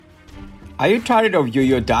Are you tired of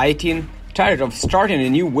yo-yo dieting? Tired of starting a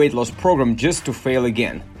new weight loss program just to fail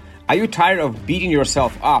again? Are you tired of beating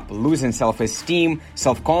yourself up, losing self-esteem,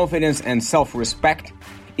 self-confidence, and self-respect?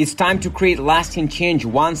 It's time to create lasting change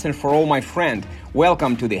once and for all, my friend.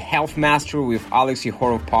 Welcome to the Health Mastery with Alex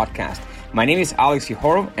Yehorov podcast. My name is Alex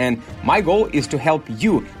Yehorov, and my goal is to help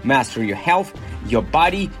you master your health, your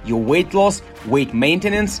body, your weight loss, weight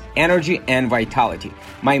maintenance, energy, and vitality.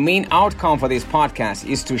 My main outcome for this podcast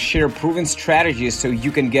is to share proven strategies so you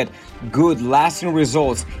can get good, lasting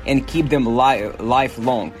results and keep them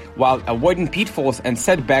lifelong, while avoiding pitfalls and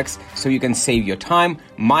setbacks so you can save your time,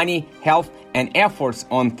 money, health, and efforts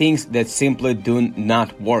on things that simply do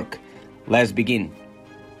not work. Let's begin.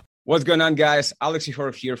 What's going on, guys? Alex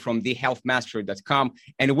Yehorov here from thehealthmastery.com,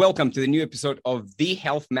 and welcome to the new episode of The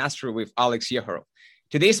Health Mastery with Alex Yehorov.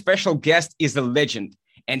 Today's special guest is a legend,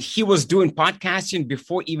 and he was doing podcasting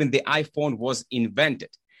before even the iPhone was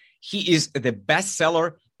invented. He is the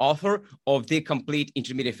bestseller author of the Complete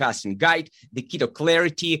Intermittent Fasting Guide, the Keto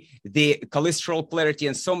Clarity, the Cholesterol Clarity,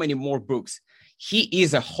 and so many more books. He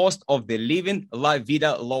is a host of the Living La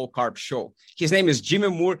Vida Low Carb Show. His name is Jimmy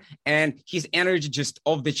Moore, and his energy just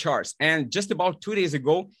off the charts. And just about 2 days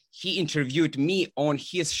ago, he interviewed me on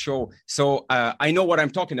his show. So I know what I'm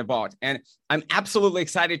talking about. And I'm absolutely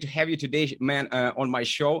excited to have you today, man, on my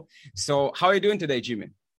show. So how are you doing today, Jimmy?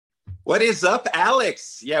 What is up,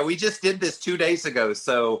 Alex? Yeah, we just did this 2 days ago.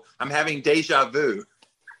 So I'm having deja vu.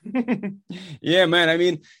 Yeah, man. I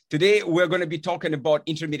mean, today we're going to be talking about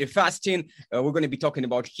intermittent fasting. We're going to be talking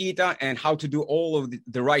about keto and how to do all of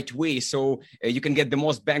the right way so you can get the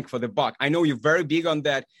most bang for the buck. I know you're very big on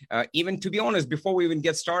that. Even to be honest, before we even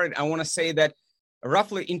get started, I want to say that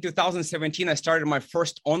roughly in 2017, I started my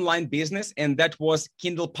first online business, and that was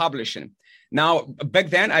Kindle publishing. Now, back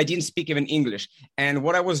then, I didn't speak even English. And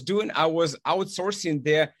what I was doing, I was outsourcing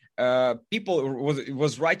people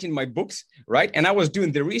was writing my books, right? And I was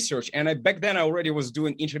doing the research. And back then I already was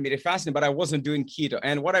doing intermittent fasting, but I wasn't doing keto.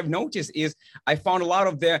 And what I've noticed is I found a lot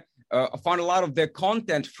of the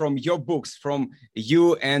content from your books, from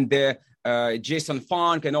you and the Jason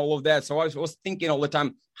Funk and all of that. So I was thinking all the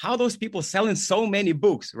time, how those people selling so many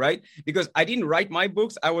books, right? Because I didn't write my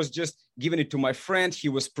books. I was just giving it to my friend. He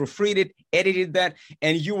was proofread it, edited that,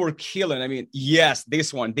 and you were killing. I mean, yes,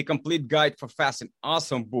 this one, The Complete Guide for Fasting,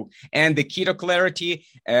 awesome book. And the Keto Clarity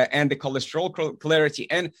and the Cholesterol Clarity.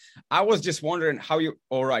 And I was just wondering how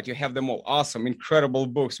all right, you have them all. Awesome, incredible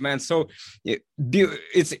books, man. So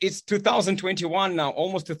it's 2021 now,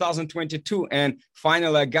 almost 2022. And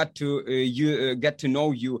finally, I got to get to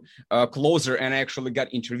know you closer, and I actually got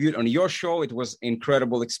interviewed on your show. It was an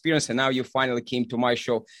incredible experience. And now you finally came to my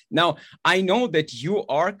show. Now, I know that you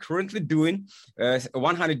are currently doing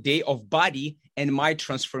 100 Day of Body and Mind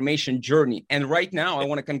Transformation Journey. And right now, I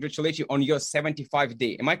want to congratulate you on your 75th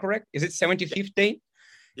day. Am I correct? Is it 75th day?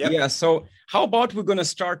 Yep. Yeah. So how about we're going to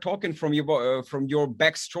start talking from your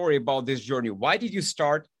backstory about this journey? Why did you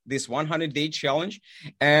start this 100-day challenge?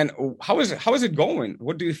 And how is it going?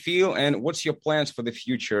 What do you feel? And what's your plans for the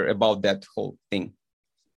future about that whole thing?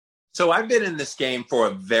 So I've been in this game for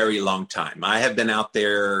a very long time. I have been out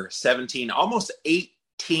there 17, almost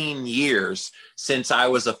 18 years since I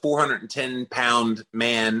was a 410-pound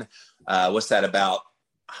man. What's that, about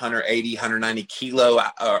 180, 190 kilo?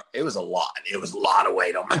 It was a lot. It was a lot of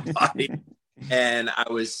weight on my body. And I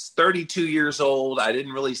was 32 years old. I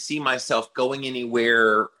didn't really see myself going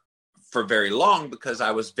anywhere for very long because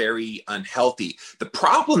I was very unhealthy. The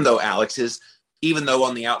problem, though, Alex, is even though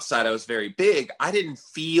on the outside I was very big, I didn't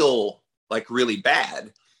feel like really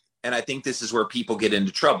bad. And I think this is where people get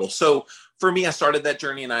into trouble. So for me, I started that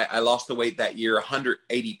journey and I lost the weight that year,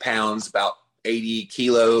 180 pounds, about 80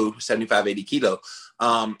 kilo, 75, 80 kilo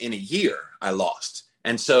in a year I lost.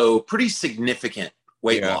 And so pretty significant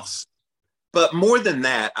weight loss. But more than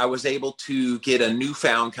that, I was able to get a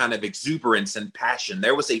newfound kind of exuberance and passion.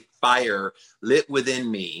 There was a fire lit within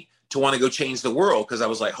me to want to go change the world because I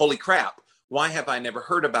was like, holy crap. Why have I never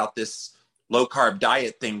heard about this low carb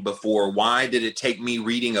diet thing before? Why did it take me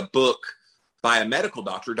reading a book by a medical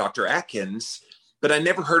doctor, Dr. Atkins, but I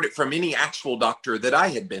never heard it from any actual doctor that I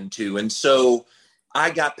had been to? And so I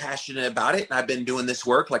got passionate about it. And I've been doing this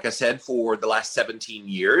work, like I said, for the last 17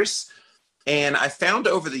 years. And I found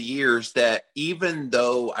over the years that even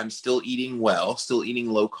though I'm still eating well, still eating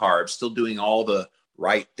low carb, still doing all the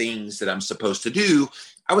right things that I'm supposed to do,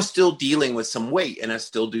 I was still dealing with some weight, and I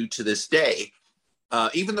still do to this day.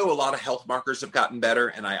 Even though a lot of health markers have gotten better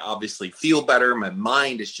and I obviously feel better, my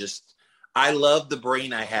mind is just, I love the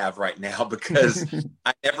brain I have right now because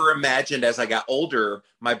I never imagined as I got older,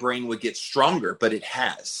 my brain would get stronger, but it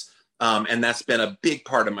has. And that's been a big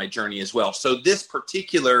part of my journey as well. So this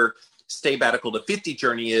particular Sabbatical to 50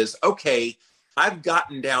 journey is, okay, I've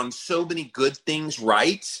gotten down so many good things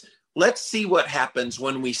right. Let's see what happens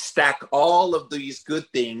when we stack all of these good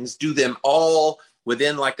things, do them all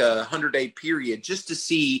within like a 100-day period, just to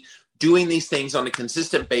see, doing these things on a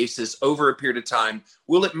consistent basis over a period of time,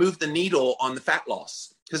 will it move the needle on the fat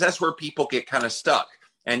loss? Because that's where people get kind of stuck.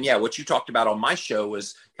 And yeah, what you talked about on my show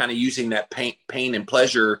was kind of using that pain and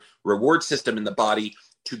pleasure reward system in the body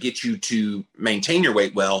to get you to maintain your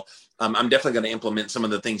weight well. I'm definitely going to implement some of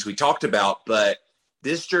the things we talked about, but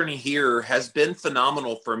this journey here has been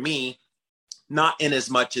phenomenal for me, not in as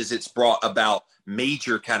much as it's brought about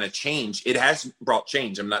major kind of change. It has brought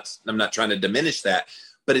change. I'm not trying to diminish that,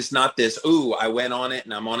 but it's not this, ooh, I went on it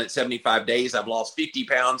and I'm on it 75 days. I've lost 50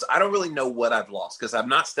 pounds. I don't really know what I've lost because I'm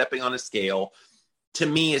not stepping on a scale. To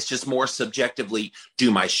me, it's just more subjectively,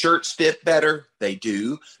 do my shirts fit better? They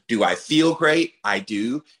do. Do I feel great? I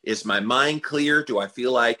do. Is my mind clear? Do I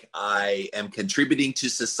feel like I am contributing to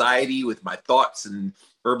society with my thoughts and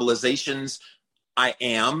verbalizations? I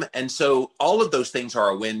am. And so all of those things are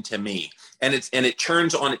a win to me. And it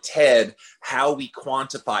turns on its head how we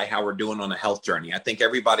quantify how we're doing on a health journey. I think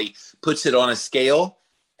everybody puts it on a scale,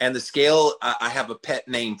 and the scale, I have a pet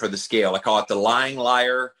name for the scale. I call it the lying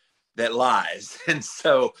liar that lies. And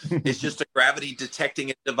so it's just a gravity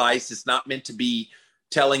detecting device. It's not meant to be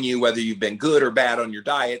telling you whether you've been good or bad on your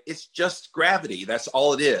diet. It's just gravity. That's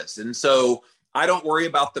all it is. And so I don't worry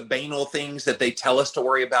about the banal things that they tell us to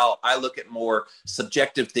worry about. I look at more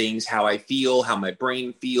subjective things, how I feel, how my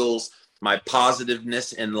brain feels, my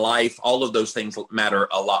positiveness in life. All of those things matter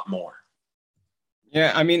a lot more.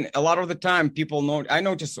 Yeah, I mean, a lot of the time people know, I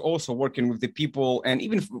notice also working with the people, and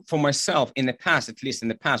even for myself in the past, at least in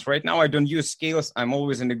the past, right now, I don't use scales. I'm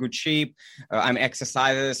always in a good shape. I'm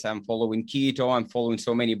exercises. I'm following keto. I'm following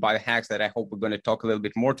so many biohacks that I hope we're going to talk a little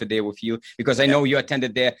bit more today with you, because I know you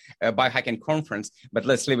attended the biohacking conference, but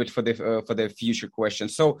let's leave it for the future question.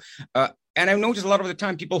 So, and I've noticed a lot of the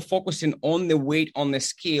time people focusing on the weight on the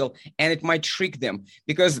scale, and it might trick them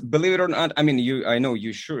because, believe it or not, I mean, I know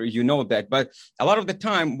you know that, but a lot of the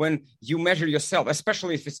time when you measure yourself,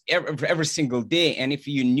 especially if it's every single day, and if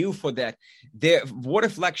you knew for that, the water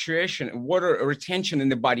fluctuation, water retention in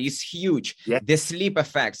the body is huge. Yeah. The sleep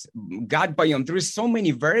effects, gut biome, there is so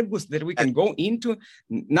many variables that we can go into,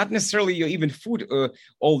 not necessarily your even food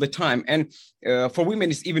all the time. And for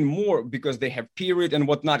women, it's even more because they have period and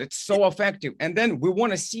whatnot. It's so effective. And then we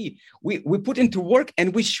want to see, we put into work,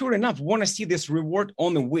 and we sure enough want to see this reward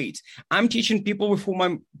on the weight. I'm teaching people with whom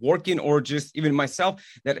I'm working, or just even myself,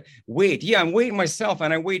 that weight. Yeah, I'm weighing myself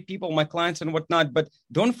and I weight people, my clients and whatnot, but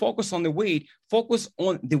don't focus on the weight. Focus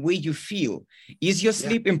on the way you feel. Is your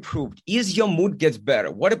sleep improved? Is your mood gets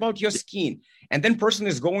better? What about your skin? And then person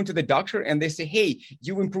is going to the doctor and they say, hey,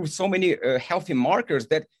 you improved so many healthy markers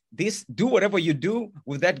that this, do whatever you do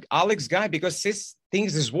with that Alex guy, because this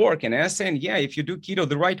things is working. And I'm saying, yeah, if you do keto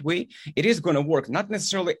the right way, it is going to work. Not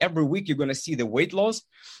necessarily every week you're going to see the weight loss,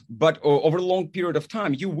 but over a long period of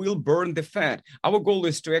time, you will burn the fat. Our goal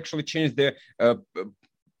is to actually change the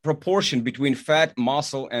proportion between fat,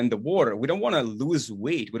 muscle, and the water. We don't want to lose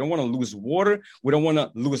weight. We don't want to lose water. We don't want to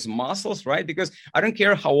lose muscles, right? Because I don't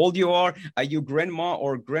care how old you are you grandma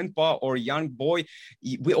or grandpa or young boy,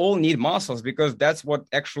 we all need muscles, because that's what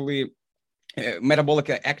actually metabolic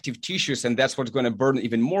active tissues, and that's what's going to burn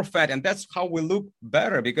even more fat, and that's how we look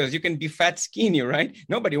better, because you can be fat skinny, right?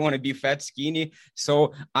 Nobody want to be fat skinny.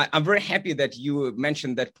 So I'm very happy that you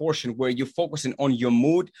mentioned that portion where you're focusing on your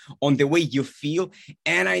mood, on the way you feel.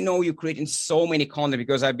 And I know you're creating so many content,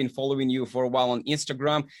 because I've been following you for a while on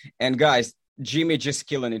Instagram. And guys, Jimmy just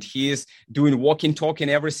killing it. He is doing walking, talking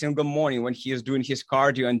every single morning when he is doing his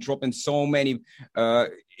cardio and dropping so many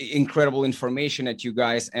incredible information at you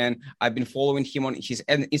guys. And I've been following him on his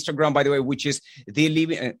Instagram, by the way, which is the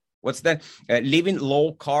living. What's that? Living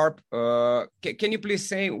low carb. Can you please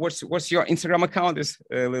say what's your Instagram account? It's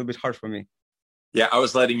a little bit hard for me. Yeah, I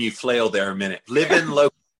was letting you flail there a minute. Living low,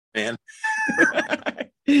 man.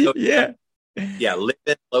 Yeah. Yeah,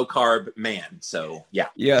 living low carb man. So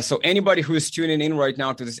yeah. So anybody who is tuning in right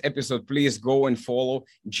now to this episode, please go and follow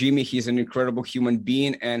Jimmy. He's an incredible human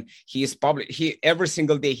being, and he is every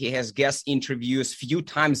single day he has guest interviews few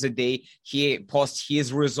times a day. He posts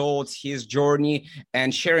his results, his journey,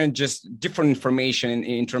 and sharing just different information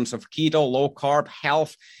in terms of keto, low carb,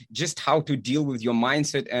 health, just how to deal with your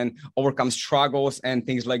mindset and overcome struggles and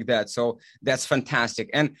things like that. So that's fantastic.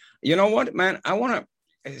 And you know what, man, I want to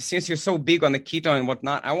since you're so big on the keto and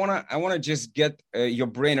whatnot, I wanna just get your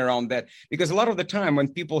brain around that, because a lot of the time when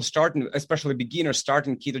people start, especially beginners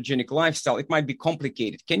starting ketogenic lifestyle, it might be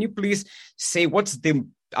complicated. Can you please say what's the,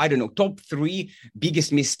 I don't know, top 3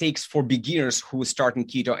 biggest mistakes for beginners who start in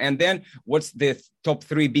keto, and then what's the top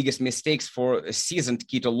 3 biggest mistakes for seasoned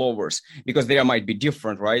keto lovers, because they might be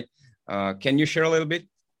different, right? Can you share a little bit?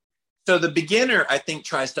 So the beginner, I think,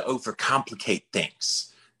 tries to overcomplicate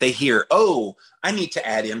things. They hear, oh, I need to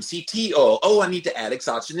add MCT oil. Oh, I need to add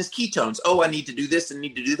exogenous ketones. Oh, I need to do this and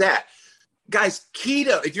need to do that. Guys,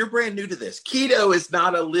 keto, if you're brand new to this, keto is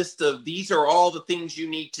not a list of these are all the things you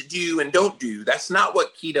need to do and don't do. That's not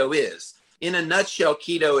what keto is. In a nutshell,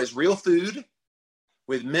 keto is real food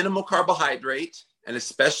with minimal carbohydrate, and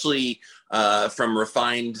especially from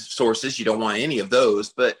refined sources. You don't want any of those,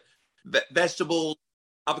 but vegetables,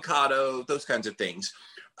 avocado, those kinds of things.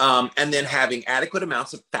 And then having adequate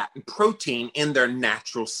amounts of fat and protein in their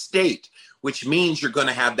natural state, which means you're going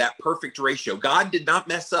to have that perfect ratio. God did not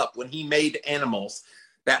mess up when he made animals,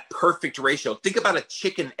 that perfect ratio. Think about a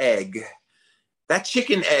chicken egg. That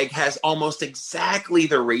chicken egg has almost exactly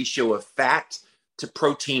the ratio of fat to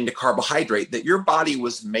protein to carbohydrate that your body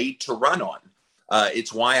was made to run on.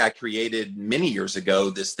 It's why I created many years ago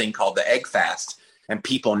this thing called the egg fast. And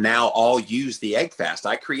people now all use the egg fast.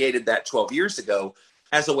 I created that 12 years ago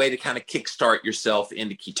as a way to kind of kickstart yourself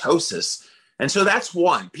into ketosis. And so that's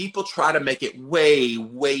one. People try to make it way,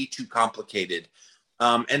 way too complicated.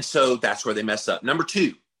 And so that's where they mess up. Number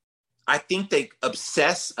 2, I think they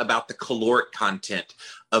obsess about the caloric content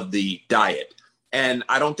of the diet. And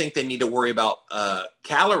I don't think they need to worry about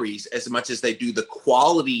calories as much as they do the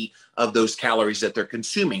quality of those calories that they're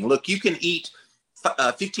consuming. Look, you can eat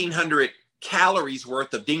 1,500 calories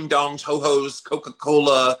worth of ding dongs, ho-hos,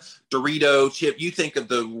 Coca-Cola, Dorito chip. You think of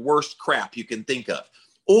the worst crap you can think of.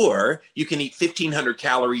 Or you can eat 1,500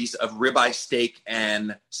 calories of ribeye steak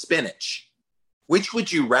and spinach. Which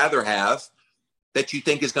would you rather have that you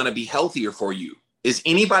think is going to be healthier for you? Is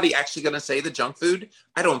anybody actually going to say the junk food?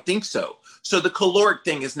 I don't think so. So the caloric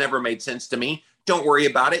thing has never made sense to me. Don't worry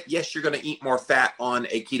about it. Yes, you're going to eat more fat on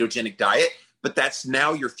a ketogenic diet, but that's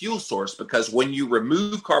now your fuel source, because when you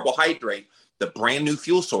remove carbohydrate, the brand new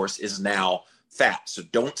fuel source is now fat. So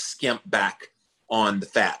don't skimp back on the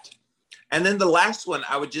fat. And then the last one,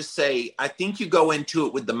 I would just say, I think you go into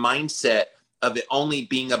it with the mindset of it only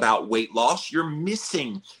being about weight loss. You're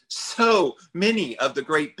missing so many of the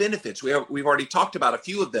great benefits. We've already talked about a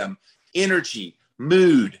few of them: energy,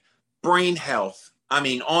 mood, brain health. I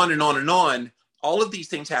mean, on and on and on. All of these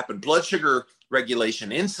things happen. Blood sugar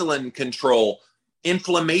regulation, insulin control,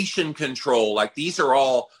 inflammation control. Like, these are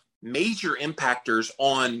all major impactors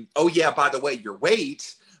on, oh yeah, by the way, your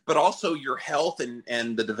weight, but also your health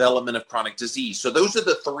and the development of chronic disease. So those are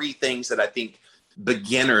the 3 things that I think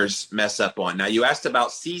beginners mess up on. Now, you asked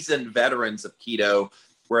about seasoned veterans of keto,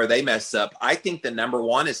 where they mess up. I think the number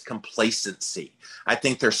 1 is complacency. I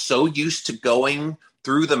think they're so used to going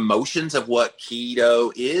through the motions of what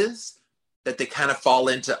keto is that they kind of fall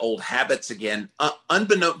into old habits again,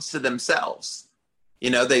 unbeknownst to themselves. You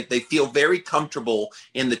know, they feel very comfortable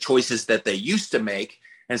in the choices that they used to make.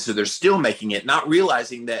 And so they're still making it, not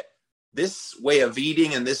realizing that this way of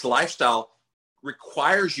eating and this lifestyle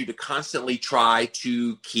requires you to constantly try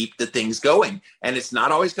to keep the things going. And it's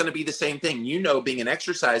not always going to be the same thing. You know, being an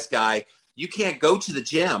exercise guy, you can't go to the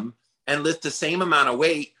gym and lift the same amount of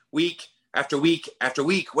weight week after week after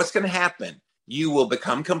week. What's going to happen? You will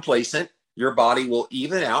become complacent. Your body will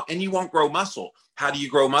even out and you won't grow muscle. How do you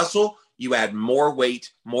grow muscle? You add more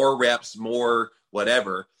weight, more reps, more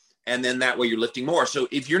whatever. And then that way you're lifting more. So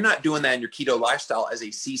if you're not doing that in your keto lifestyle as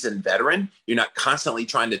a seasoned veteran, you're not constantly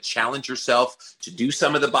trying to challenge yourself to do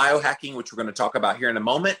some of the biohacking, which we're going to talk about here in a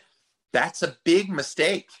moment, that's a big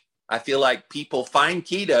mistake. I feel like people find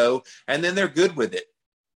keto and then they're good with it,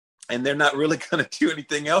 and they're not really going to do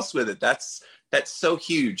anything else with it. That's so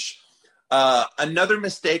huge. Another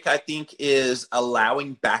mistake, I think, is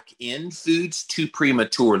allowing back in foods too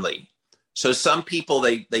prematurely. So some people,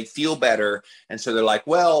 they feel better. And so they're like,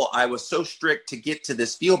 well, I was so strict to get to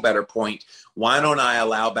this feel better point. Why don't I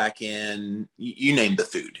allow back in, you name the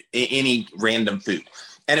food, any random food.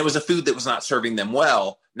 And it was a food that was not serving them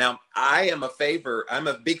well. Now, I'm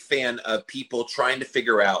a big fan of people trying to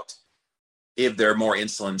figure out if they're more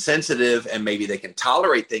insulin sensitive and maybe they can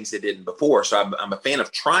tolerate things they didn't before. So I'm a fan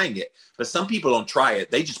of trying it. But some people don't try it.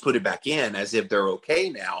 They just put it back in as if they're okay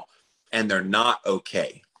now, and they're not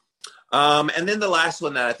okay. And then the last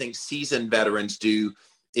one that I think seasoned veterans do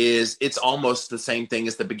is it's almost the same thing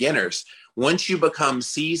as the beginners. Once you become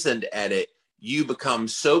seasoned at it, you become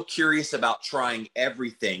so curious about trying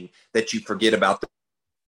everything that you forget about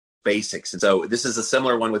basics. And so this is a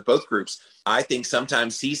similar one with both groups. I think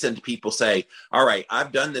sometimes seasoned people say, all right,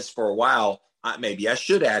 I've done this for a while. Maybe I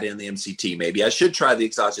should add in the MCT. Maybe I should try the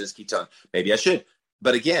exogenous ketone. Maybe I should.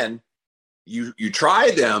 But again, you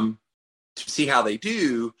try them to see how they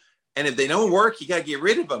do. And if they don't work, you got to get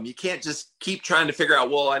rid of them. You can't just keep trying to figure out,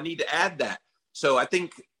 well, I need to add that. So I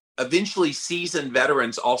think eventually seasoned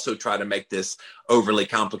veterans also try to make this overly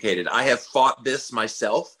complicated. I have fought this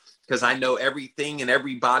myself because I know everything and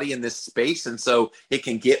everybody in this space. And so it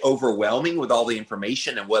can get overwhelming with all the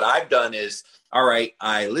information. And what I've done is, all right,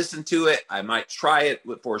 I listen to it. I might try it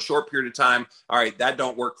for a short period of time. All right, that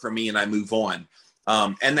don't work for me. And I move on.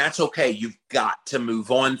 And that's okay. You've got to move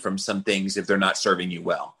on from some things if they're not serving you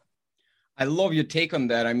well. I love your take on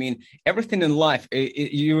that. I mean, everything in life,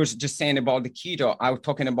 you were just saying about the keto. I was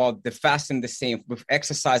talking about the fasting, the same with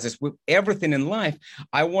exercises, with everything in life.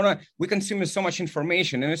 We consume so much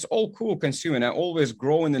information and it's all cool consuming. I always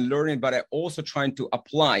growing and learning, but I also trying to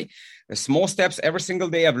apply the small steps every single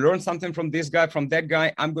day. I've learned something from this guy, from that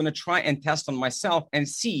guy. I'm going to try and test on myself and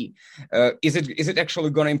see, is it actually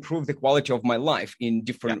going to improve the quality of my life in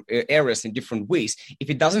different areas, in different ways? If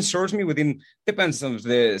it doesn't serve me depends on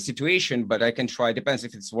the situation, but I can try. Depends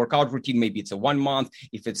if it's workout routine, maybe it's a 1 month.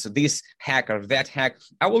 If it's this hack or that hack,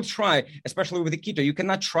 I will try, especially with the keto. You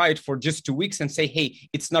cannot try it for just 2 weeks and say, hey,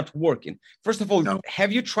 it's not working. First of all,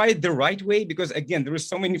 Have you tried the right way? Because again, there is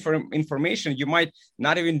so many information, you might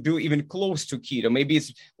not even do even close to keto. Maybe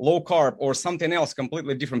it's low carb or something else,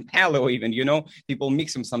 completely different, paleo even, people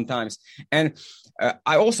mix them sometimes. And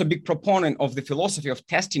I also a big proponent of the philosophy of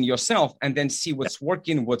testing yourself and then see what's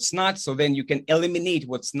working, what's not. So then you can eliminate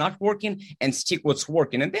what's not working and stick what's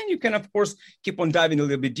working. And then you can, of course, keep on diving a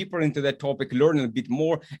little bit deeper into that topic, learn a bit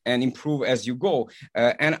more and improve as you go.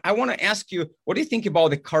 And I want to ask you, what do you think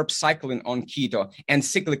about the carb cycling on keto and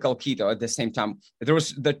cyclical keto at the same time? There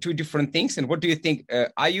was the two different things. And what do you think?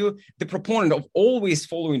 Are you the proponent of always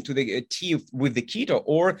following to the T with the keto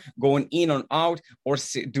or going in or out or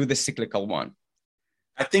do the cyclical one?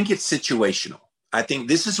 I think it's situational. I think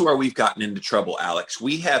this is where we've gotten into trouble, Alex.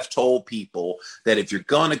 We have told people that if you're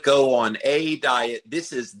going to go on a diet,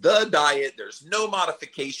 this is the diet. There's no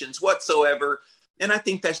modifications whatsoever. And I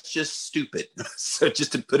think that's just stupid. So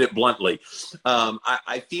just to put it bluntly,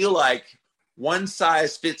 I feel like one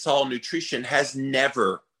size fits all nutrition has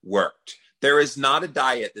never worked. There is not a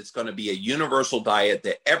diet that's going to be a universal diet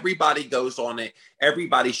that everybody goes on it.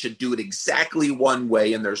 Everybody should do it exactly one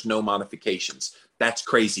way and there's no modifications. That's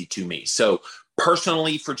crazy to me. So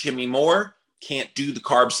personally for Jimmy Moore, can't do the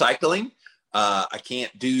carb cycling. I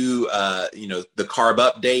can't do, the carb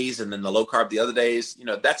up days and then the low carb the other days.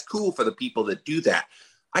 That's cool for the people that do that.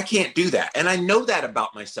 I can't do that. And I know that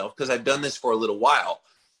about myself because I've done this for a little while.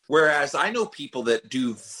 Whereas I know people that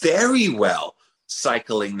do very well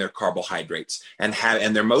cycling their carbohydrates and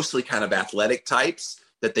they're mostly kind of athletic types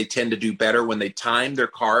that they tend to do better when they time their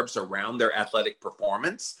carbs around their athletic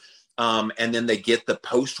performance. And then they get the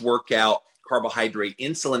post-workout carbohydrate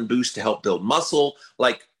insulin boost to help build muscle.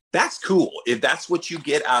 Like, that's cool if that's what you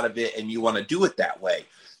get out of it and you want to do it that way.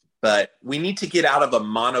 But we need to get out of a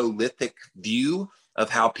monolithic view of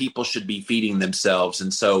how people should be feeding themselves.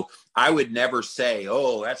 And so I would never say,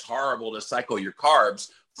 oh, that's horrible to cycle your carbs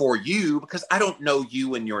for you, because I don't know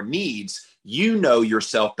you and your needs. You know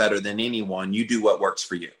yourself better than anyone. You do what works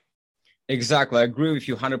for you. Exactly. I agree with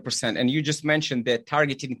you 100%. And you just mentioned that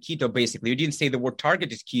targeting keto, basically. You didn't say the word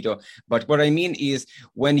targeted keto, but what I mean is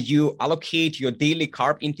when you allocate your daily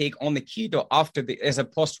carb intake on the keto as a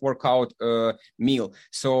post-workout meal.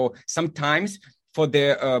 So sometimes for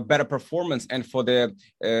the better performance and for the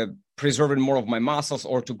preserving more of my muscles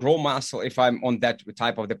or to grow muscle, if I'm on that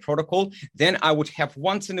type of the protocol, then I would have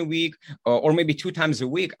once in a week or maybe 2 times a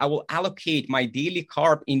week, I will allocate my daily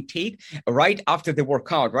carb intake right after the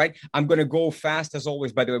workout, right? I'm going to go fast as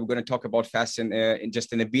always. By the way, we're going to talk about fasting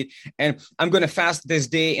in a bit. And I'm going to fast this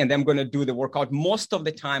day and I'm going to do the workout most of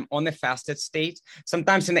the time on a fasted state,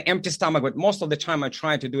 sometimes in the empty stomach, but most of the time I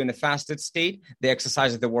try to do in a fasted state, the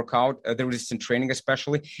exercises, the workout, the resistance training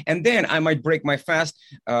especially. And then I might break my fast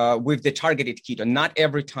with the targeted keto. Not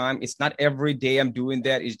every time. It's not every day I'm doing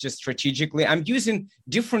that. It's just strategically. I'm using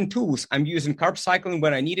different tools. I'm using carb cycling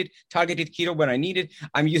when I need it, targeted keto when I need it.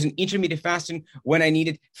 I'm using intermittent fasting when I need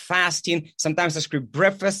it, fasting. Sometimes I skip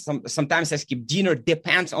breakfast. Sometimes I skip dinner.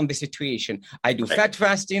 Depends on the situation. I do fat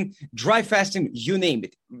fasting, dry fasting, you name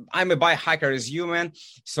it. I'm a biohacker as you, man.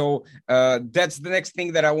 So that's the next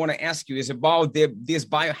thing that I want to ask you is about this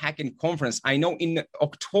biohacking conference. I know in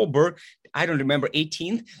October, I don't remember,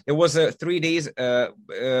 18th. There was a 3 days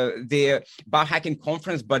the biohacking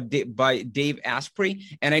conference, but by Dave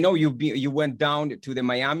Asprey. And I know you went down to the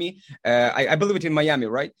Miami. I believe it in Miami,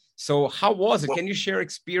 right? So how was it? Can you share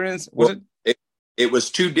experience? It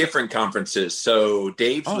was two different conferences. So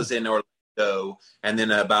Dave's was in Orlando, and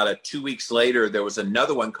then about 2 weeks later, there was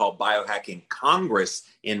another one called Biohacking Congress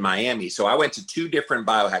in Miami. So I went to two different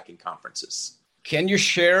biohacking conferences. Can you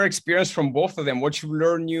share experience from both of them? What you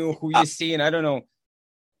learned new, who you see, and I don't know.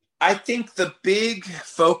 I think the big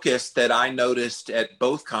focus that I noticed at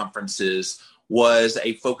both conferences was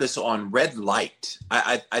a focus on red light.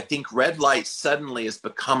 I think red light suddenly is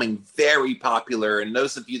becoming very popular. And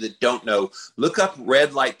those of you that don't know, look up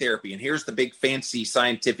red light therapy. And here's the big fancy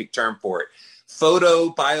scientific term for it: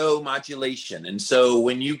 photobiomodulation. And so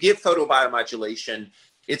when you get photobiomodulation,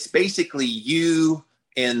 it's basically you,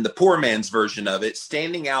 in the poor man's version of it,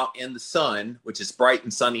 standing out in the sun, which is bright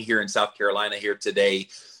and sunny here in South Carolina here today,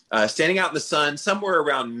 standing out in the sun somewhere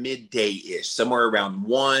around midday-ish, somewhere around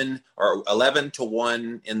 1 or 11 to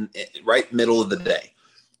 1 in right middle of the day.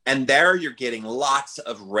 And there you're getting lots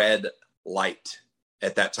of red light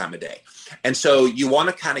at that time of day. And so you want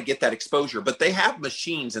to kind of get that exposure, but they have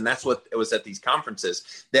machines, and that's what it was at these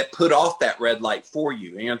conferences, that put off that red light for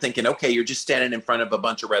you. And you're thinking, okay, you're just standing in front of a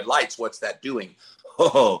bunch of red lights. What's that doing?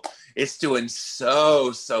 Oh, it's doing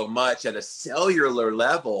so much at a cellular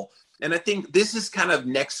level. And I think this is kind of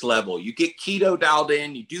next level. You get keto dialed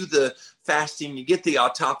in, you do the fasting, you get the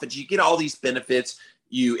autophagy, you get all these benefits,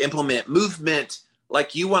 you implement movement.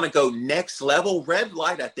 Like, you want to go next level. Red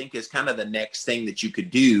light, I think, is kind of the next thing that you could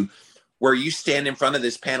do, where you stand in front of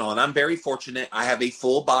this panel. And I'm very fortunate. I have a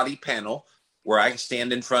full body panel where I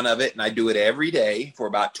stand in front of it, and I do it every day for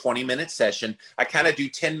about 20-minute session. I kind of do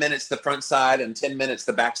 10 minutes the front side and 10 minutes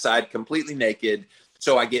the back side, completely naked.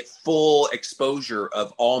 So I get full exposure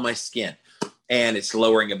of all my skin, and it's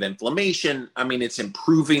lowering of inflammation. I mean, it's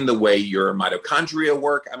improving the way your mitochondria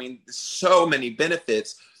work. I mean, so many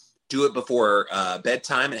benefits. Do it before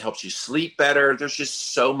bedtime. It helps you sleep better. There's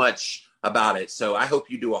just so much about it. So I hope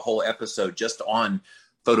you do a whole episode just on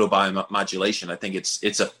photobiomodulation. I think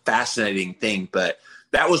it's a fascinating thing, but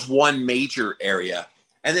that was one major area.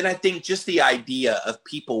 And then I think just the idea of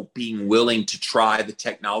people being willing to try the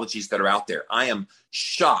technologies that are out there. I am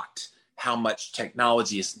shocked how much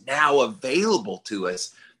technology is now available to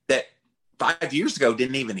us that 5 years ago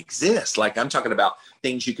didn't even exist. Like, I'm talking about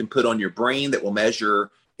things you can put on your brain that will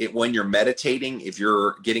measure it when you're meditating. If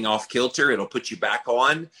you're getting off kilter, it'll put you back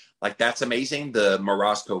on. Like, that's amazing. The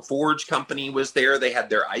Morosco Forge company was there. They had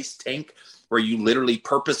their ice tank where you literally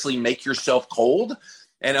purposely make yourself cold.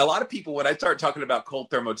 And a lot of people, when I start talking about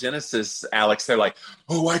cold thermogenesis, Alex, they're like,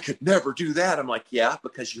 oh, I could never do that. I'm like, yeah,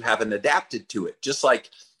 because you haven't adapted to it. Just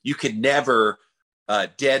like you could never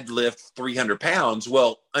deadlift 300 pounds.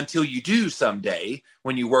 Well, until you do someday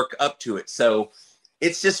when you work up to it. So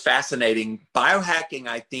it's just fascinating. Biohacking,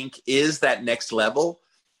 I think, is that next level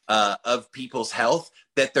of people's health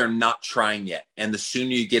that they're not trying yet. And the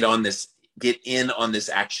sooner you get in on this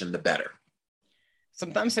action, the better.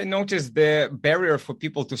 Sometimes I notice the barrier for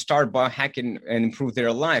people to start biohacking and improve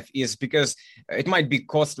their life is because it might be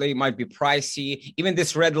costly, it might be pricey. Even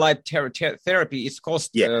this red light therapy, it's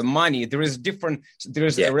cost money. There is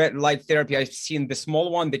a red light therapy. I've seen the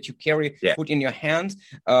small one that you carry, put in your hands,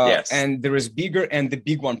 and there is bigger and the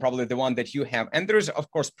big one, probably the one that you have. And there is, of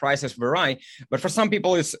course, prices vary, but for some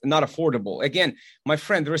people, it's not affordable. Again, my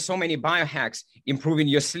friend, there are so many biohacks: improving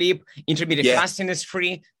your sleep, intermittent fasting is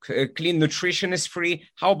free, clean nutrition is free.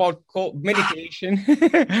 How about cold meditation,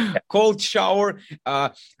 cold shower,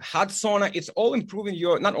 hot sauna? It's all improving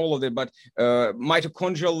your, not all of it, but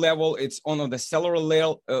mitochondrial level. It's on the cellular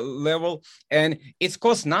level, and it's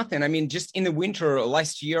cost nothing. I mean, just in the winter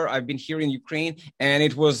last year, I've been here in Ukraine, and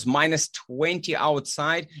it was -20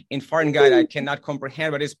 outside. In Fahrenheit, I cannot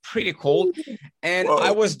comprehend, but it's pretty cold. And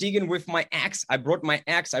I was digging with my axe. I brought my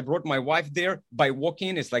axe. I brought my wife there by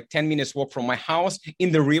walking. It's like 10 minutes walk from my house in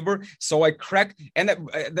the river. So I cracked. And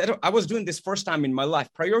I was doing this first time in my life.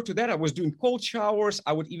 Prior to that, I was doing cold showers.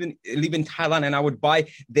 I would even live in Thailand, and I would buy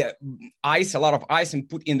the ice, a lot of ice, and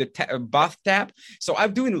put in the bath tap. So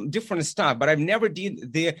I'm doing different stuff, but I've never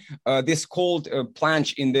did this cold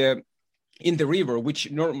plunge in in the river,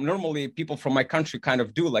 which normally people from my country kind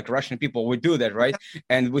of do, like Russian people would do that, right?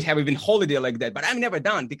 And we have even holiday like that, but I've never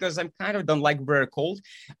done because I'm kind of don't like very cold.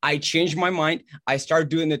 I changed my mind. I started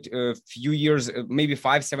doing it a few years, maybe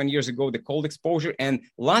 5-7 years ago, the cold exposure. And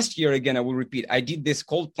last year, again, I will repeat, I did this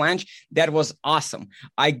cold plunge. That was awesome.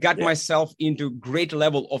 I got myself into great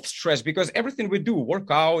level of stress because everything we do,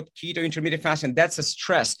 workout, keto, intermittent fasting, that's a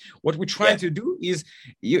stress. What we're trying to do is,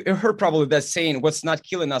 you heard probably that saying, what's not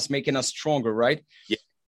killing us, making us stronger, right? Yeah.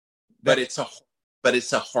 But it's a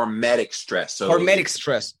hormetic stress. So hormetic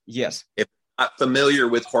stress, yes. If you're not familiar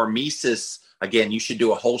with hormesis, again, you should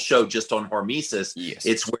do a whole show just on hormesis. Yes.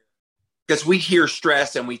 It's where, because we hear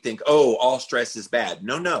stress and we think, oh, all stress is bad.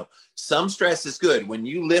 No. Some stress is good. When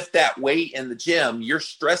you lift that weight in the gym, you're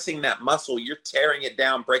stressing that muscle, you're tearing it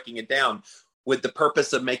down, breaking it down with the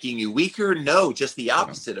purpose of making you weaker. No, just the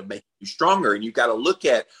opposite of making you stronger. And you've got to look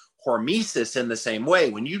at hormesis in the same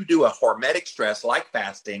way. When you do a hormetic stress, like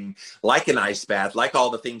fasting, like an ice bath, like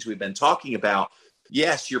all the things we've been talking about,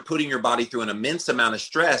 yes, you're putting your body through an immense amount of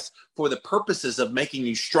stress for the purposes of making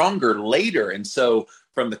you stronger later. And so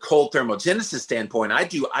from the cold thermogenesis standpoint, I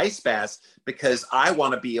do ice baths because I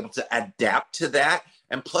want to be able to adapt to that.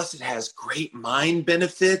 And plus it has great mind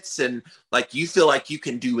benefits. And like, you feel like you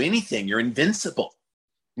can do anything. You're invincible.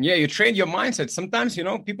 Yeah, you train your mindset. Sometimes,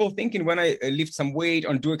 people thinking when I lift some weight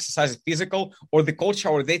or do exercise physical or the cold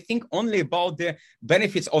shower, they think only about the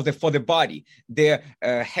benefits for the body, their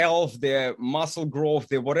health, their muscle growth,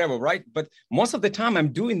 their whatever, right? But most of the time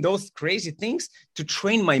I'm doing those crazy things to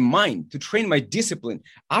train my mind, to train my discipline.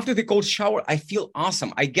 After the cold shower, I feel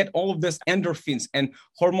awesome. I get all of this endorphins and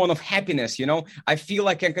hormone of happiness. I feel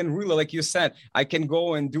like I can really, like you said, I can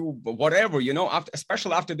go and do whatever,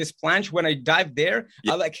 especially after this plunge, when I dive there,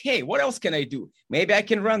 I like, hey, what else can I do? Maybe I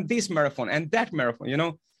can run this marathon and that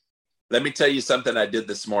marathon, Let me tell you something I did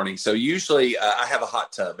this morning. So usually I have a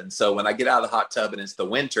hot tub. And so when I get out of the hot tub and it's the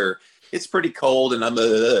winter, it's pretty cold and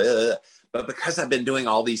but because I've been doing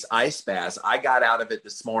all these ice baths, I got out of it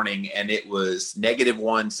this morning and it was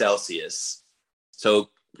 -1 Celsius.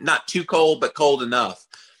 So not too cold, but cold enough.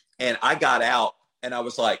 And I got out and I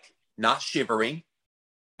was like, not shivering.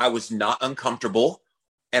 I was not uncomfortable.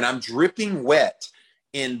 And I'm dripping wet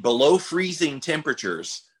in below freezing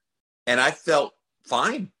temperatures. And I felt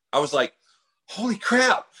fine. I was like, holy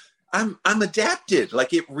crap, I'm adapted.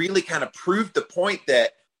 Like, it really kind of proved the point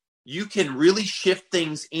that you can really shift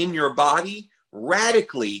things in your body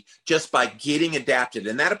radically just by getting adapted.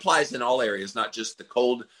 And that applies in all areas, not just the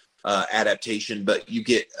cold adaptation, but you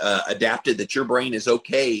get adapted that your brain is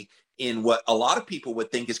okay in what a lot of people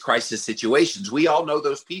would think is crisis situations. We all know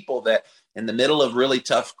those people that in the middle of really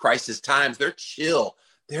tough crisis times, they're chill,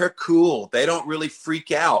 they're cool, they don't really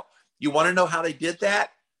freak out. You want to know how they did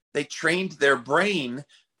that? They trained their brain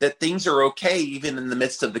that things are okay even in the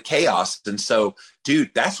midst of the chaos. And so,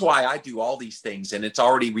 dude, that's why I do all these things, and it's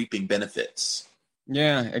already reaping benefits.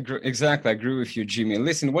 Yeah, exactly. I agree with you, Jimmy.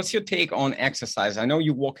 Listen, what's your take on exercise? I know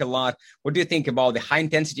you walk a lot. What do you think about the high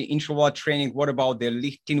intensity interval training? What about the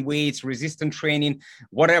lifting weights, resistance training,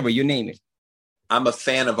 whatever, you name it? I'm a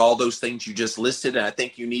fan of all those things you just listed, and I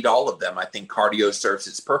think you need all of them. I think cardio serves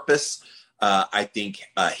its purpose. I think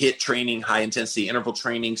HIIT training, high intensity interval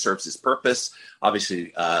training, serves its purpose.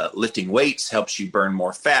 Obviously, lifting weights helps you burn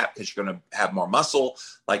more fat because you're going to have more muscle.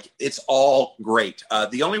 Like, it's all great.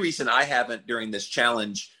 The only reason I haven't during this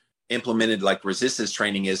challenge implemented like resistance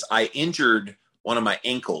training is I injured one of my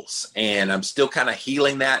ankles, and I'm still kind of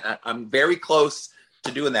healing that. I'm very close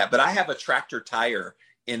to doing that, but I have a tractor tire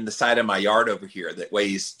in the side of my yard over here that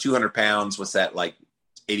weighs 200 pounds. What's that, like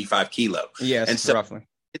 85 kilo? Yes, and so roughly.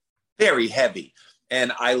 It's very heavy.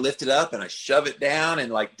 And I lift it up and I shove it down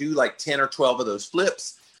and like do like 10 or 12 of those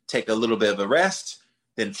flips, take a little bit of a rest,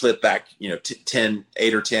 then flip back,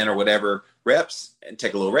 8 or 10 or whatever reps, and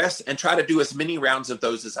take a little rest and try to do as many rounds of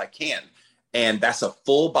those as I can. And that's a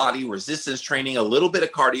full body resistance training, a little bit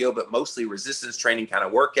of cardio, but mostly resistance training kind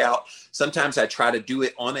of workout. Sometimes I try to do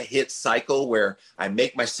it on a HIIT cycle where I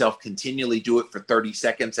make myself continually do it for 30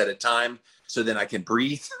 seconds at a time, so then I can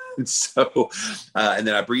breathe. And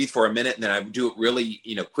then I breathe for a minute, and then I do it really,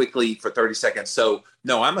 quickly for 30 seconds. So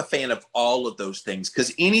no, I'm a fan of all of those things,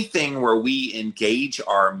 because anything where we engage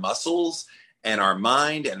our muscles and our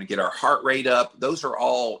mind and get our heart rate up, those are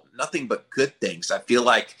all nothing but good things. I feel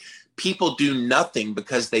like people do nothing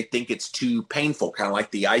because they think it's too painful, kind of like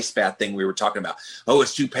the ice bath thing we were talking about. Oh,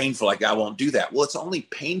 it's too painful, like I won't do that. Well, it's only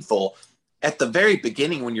painful at the very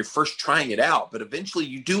beginning when you're first trying it out, but eventually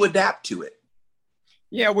you do adapt to it.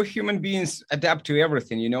 Yeah, we human beings adapt to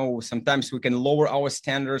everything. Sometimes we can lower our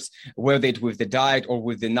standards, whether it's with the diet or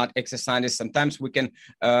with the not exercises. Sometimes we can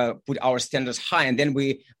put our standards high, and then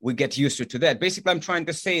we get used to that. Basically, I'm trying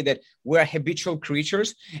to say that we're habitual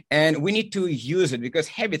creatures, and we need to use it because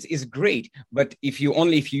habits is great. But if you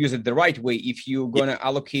use it the right way, if you're gonna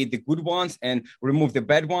allocate the good ones and remove the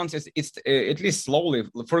bad ones, it's at least slowly.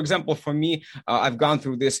 For example, for me, I've gone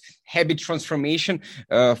through this habit transformation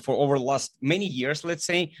for over the last many years. Let's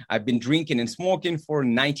say I've been drinking and smoking for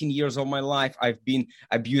 19 years of my life. I've been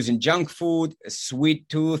abusing junk food, sweet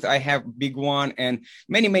tooth. I have big one, and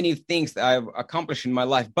many things that I've accomplished in my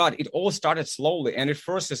life. But it all started slowly. And at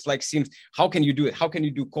first it's like, seems, how can you do it? How can you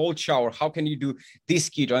do cold shower? How can you do this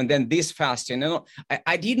keto and then this fasting? And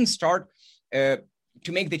I didn't start to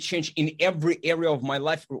make the change in every area of my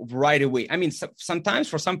life right away. I mean, sometimes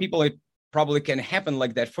for some people, it probably can happen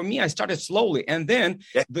like that. For me, I started slowly, and then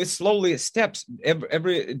the slowly steps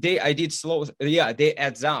every day I did slow. Yeah, they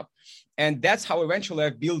adds up. And that's how eventually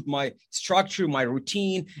I built my structure, my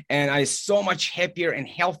routine, and I so much happier and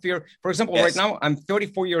healthier. For example, right now I'm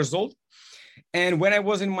 34 years old. And when I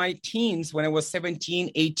was in my teens, when I was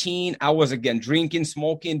 17, 18, I was again drinking,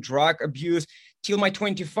 smoking, drug abuse. Till my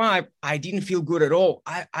 25, I didn't feel good at all.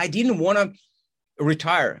 I didn't want to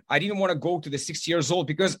retire. I didn't want to go to the 60 years old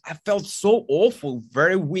because I felt so awful,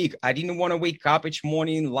 very weak. I didn't want to wake up each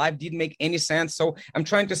morning. Life didn't make any sense. So I'm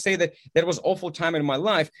trying to say that that was awful time in my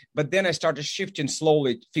life. But then I started shifting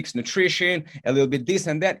slowly, fix nutrition, a little bit this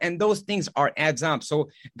and that. And those things are adds up. So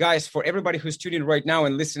guys, for everybody who's tuning right now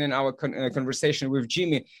and listening our conversation with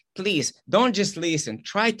Jimmy, please don't just listen.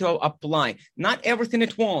 Try to apply. Not everything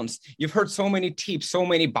at once. You've heard so many tips, so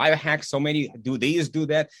many biohacks, so many do this, do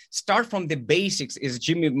that. Start from the basics, as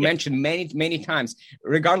Jimmy mentioned many times.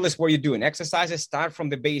 Regardless what you're doing, exercises, start from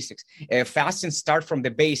the basics. Fasting, start from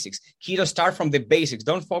the basics. Keto, start from the basics.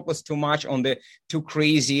 Don't focus too much on the too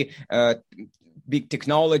crazy big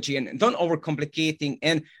technology, and don't overcomplicate things.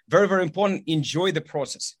 And very important, enjoy the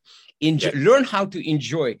process. Learn how to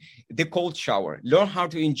enjoy the cold shower, learn how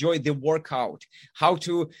to enjoy the workout, how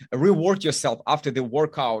to reward yourself after the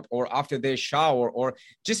workout or after the shower, or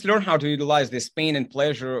just learn how to utilize this pain and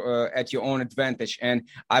pleasure at your own advantage. And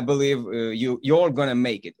I believe you're going to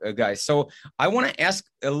make it, guys. So I want to ask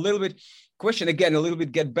a little bit question again, a little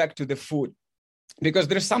bit get back to the food, because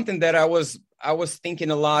there's something that I was thinking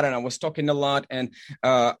a lot and I was talking a lot, and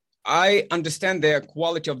I understand the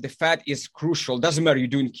quality of the fat is crucial. Doesn't matter you're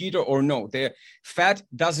doing keto or no. The fat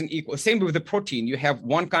doesn't equal. Same with the protein. You have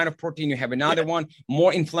one kind of protein, you have another one,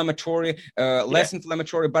 more inflammatory, less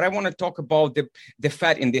inflammatory. But I want to talk about the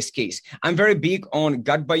fat in this case. I'm very big on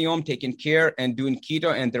gut biome, taking care and doing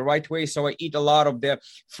keto and the right way. So I eat a lot of the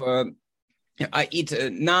I eat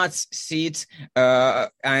nuts, seeds,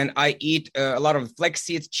 and I eat a lot of flax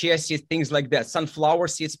seeds, chia seeds, things like that, sunflower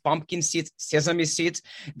seeds, pumpkin seeds, sesame seeds.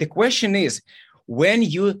 The question is, when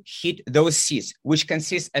you hit those seeds, which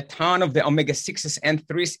consists a ton of the omega-6s and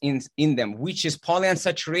 3s in them, which is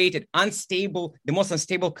polyunsaturated, unstable, the most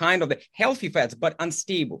unstable kind of the healthy fats, but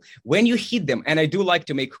unstable. When you hit them, and I do like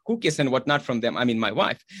to make cookies and whatnot from them, I mean, my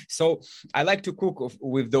wife. So I like to cook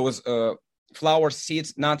with those flour,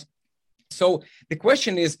 seeds, nuts. So the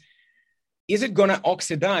question is it going to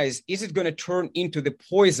oxidize? Is it going to turn into the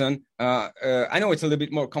poison? I know it's a little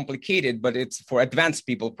bit more complicated, but it's for advanced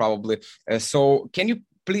people probably. So can you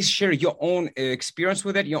please share your own experience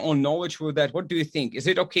with it, your own knowledge with that? What do you think? Is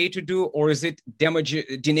it okay to do, or is it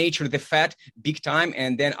denature the fat big time,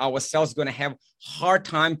 and then our cells going to have hard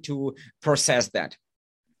time to process that?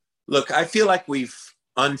 Look, I feel like we've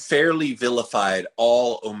unfairly vilified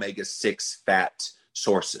all omega-6 fat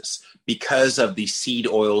sources because of the seed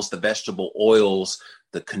oils, the vegetable oils,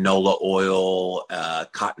 the canola oil,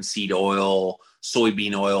 cottonseed oil,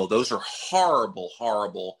 soybean oil. Those are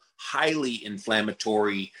horrible, highly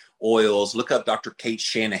inflammatory oils. Look up Dr. Kate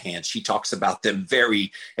Shanahan. She talks about them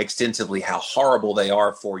very extensively, how horrible they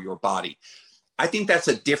are for your body. I think that's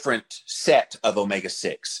a different set of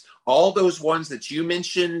omega-6. All those ones that you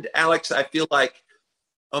mentioned, Alex, I feel like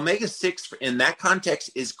omega-6 in that context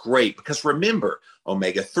is great, because remember,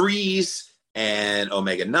 omega-3s and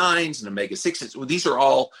omega-9s and omega-6s, well, these are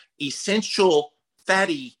all essential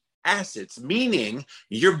fatty acids, meaning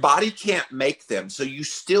your body can't make them, so you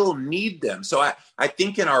still need them. So I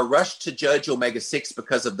think in our rush to judge omega-6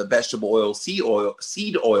 because of the vegetable oil, seed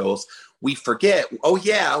oils, we forget, oh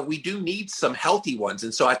yeah, we do need some healthy ones.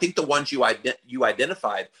 And so I think the ones you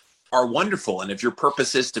identified are wonderful. And if your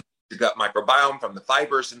purpose is to your gut microbiome from the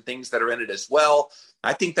fibers and things that are in it as well,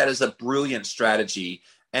 I think that is a brilliant strategy.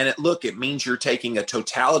 And it means you're taking a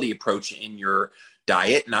totality approach in your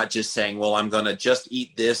diet, not just saying, well, I'm going to just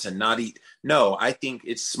eat this and not eat. No, I think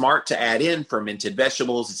it's smart to add in fermented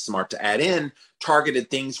vegetables. It's smart to add in targeted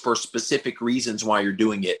things for specific reasons why you're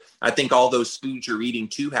doing it. I think all those foods you're eating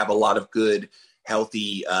too have a lot of good,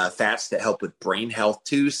 healthy fats that help with brain health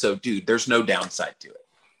too. So, dude, there's no downside to it.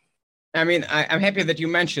 I mean, I'm happy that you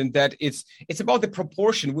mentioned that it's about the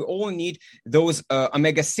proportion. We all need those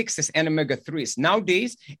omega-6s and omega-3s.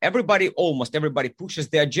 Nowadays, almost everybody pushes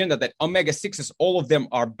the agenda that omega-6s, all of them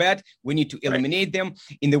are bad. We need to eliminate them.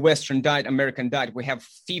 In the Western diet, American diet, we have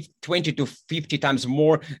 20 to 50 times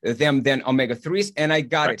more them than omega-3s. And I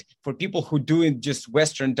got it. For people who doing just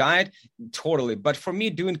Western diet, totally. But for me,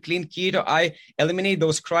 doing clean keto, I eliminate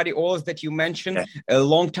those cruddy oils that you mentioned a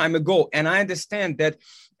long time ago. And I understand that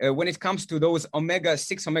when it comes to those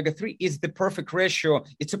omega-6, omega-3 is the perfect ratio.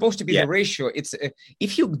 It's supposed to be the ratio. It's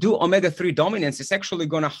if you do omega-3 dominance, it's actually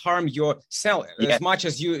going to harm your cell as much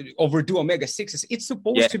as you overdo omega-6s. It's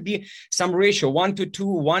supposed to be some ratio, 1:2,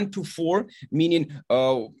 1:4, meaning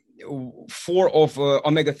 4 of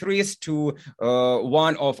omega-3s to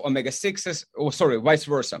 1 of omega-6s. Oh, sorry, vice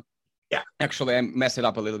versa. Yeah, actually, I messed it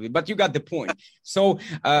up a little bit, but you got the point. So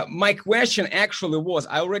my question actually was,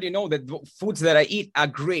 I already know that the foods that I eat are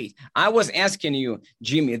great. I was asking you,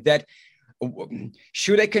 Jimmy, that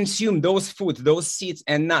should I consume those foods, those seeds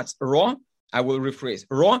and nuts raw? I will rephrase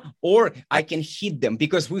raw, or I can heat them,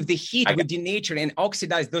 because with the heat, we denature and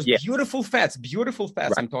oxidize those beautiful fats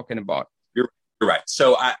I'm talking about. You're right.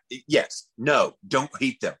 So yes, no, don't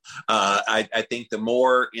heat them. I think the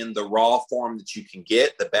more in the raw form that you can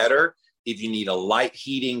get, the better. If you need a light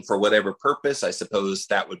heating for whatever purpose, I suppose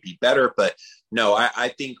that would be better. But no,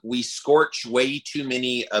 I think we scorch way too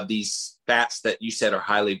many of these fats that you said are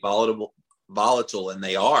highly volatile, and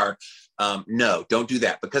they are. No, don't do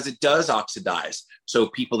that, because it does oxidize. So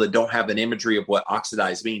people that don't have an imagery of what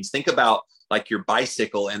oxidize means, think about like your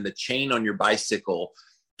bicycle, and the chain on your bicycle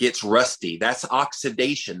gets rusty. That's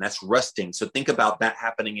oxidation. That's rusting. So think about that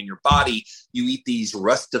happening in your body. You eat these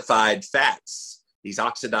rustified fats, these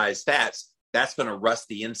oxidized fats, that's going to rust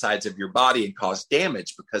the insides of your body and cause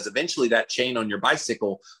damage, because eventually that chain on your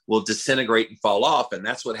bicycle will disintegrate and fall off. And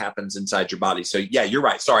that's what happens inside your body. So yeah, you're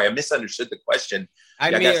right. Sorry, I misunderstood the question.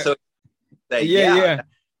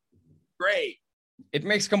 Great. It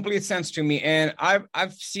makes complete sense to me. And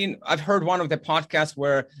I've heard one of the podcasts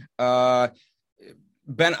where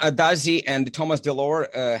Ben Adazi and Thomas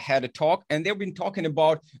Delore had a talk, and they've been talking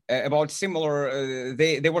about similar.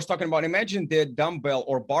 They were talking about, imagine the dumbbell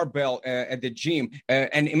or barbell at the gym,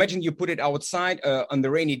 and imagine you put it outside on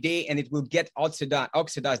the rainy day, and it will get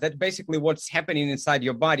oxidized. That's basically what's happening inside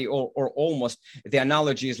your body, or almost. The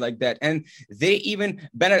analogy is like that. And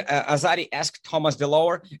Ben Adazi asked Thomas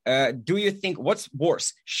Delore, "Do you think what's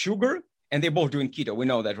worse, sugar?" And they're both doing keto. We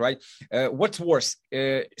know that, right? What's worse,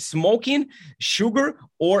 smoking, sugar,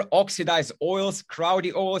 or oxidized oils,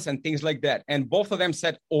 crowdy oils, and things like that? And both of them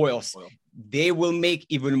said oils. They will make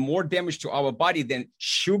even more damage to our body than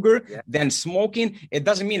sugar, than smoking. It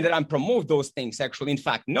doesn't mean that I'm promoting those things, actually. In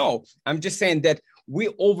fact, no. I'm just saying that we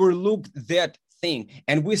overlooked that thing.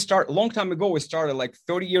 And we long time ago, we started like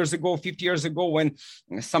 30 years ago, 50 years ago, when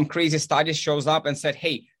some crazy study shows up and said,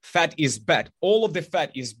 hey, fat is bad. All of the fat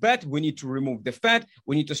is bad. We need to remove the fat.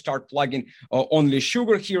 We need to start plugging only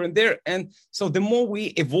sugar here and there. And so the more we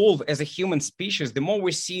evolve as a human species, the more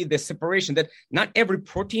we see the separation that not every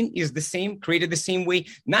protein is the same, created the same way.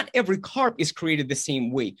 Not every carb is created the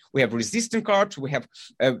same way. We have resistant carbs. We have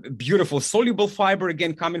beautiful soluble fiber,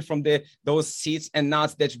 again, coming from those seeds and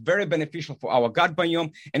nuts that's very beneficial for our gut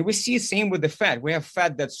biome. And we see the same with the fat. We have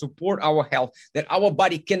fat that support our health, that our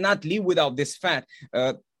body cannot live without this fat.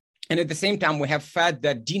 And at the same time, we have fat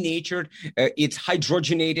that denatured, it's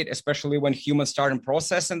hydrogenated, especially when humans start and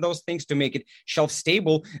processing those things to make it shelf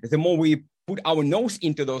stable. The more we put our nose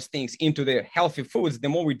into those things, into the healthy foods, the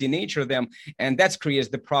more we denature them. And that creates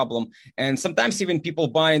the problem. And sometimes even people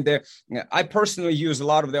buying I personally use a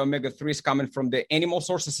lot of the omega-3s coming from the animal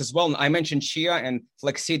sources as well. I mentioned chia and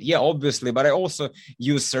flaxseed, obviously, but I also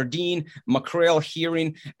use sardine, mackerel,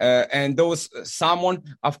 herring, and those salmon,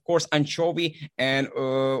 of course, anchovy. And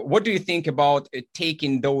what do you think about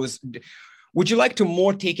taking those? Would you like to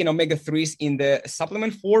more take in omega-3s in the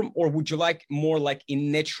supplement form, or would you like more like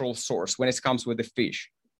in natural source when it comes with the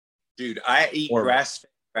fish? Dude, I eat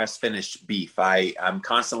grass-finished beef. I'm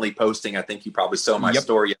constantly posting. I think you probably saw my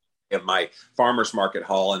story of my farmer's market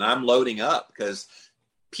haul, and I'm loading up because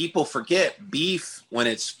people forget beef, when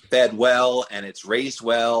it's fed well and it's raised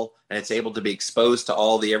well and it's able to be exposed to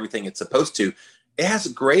everything it's supposed to, it has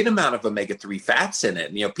a great amount of omega-3 fats in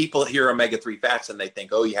it. You know, people hear omega-3 fats and they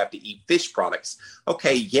think, oh, you have to eat fish products.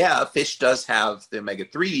 Okay, yeah, fish does have the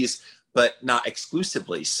omega-3s, but not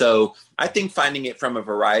exclusively. So I think finding it from a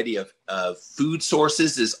variety of food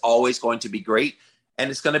sources is always going to be great.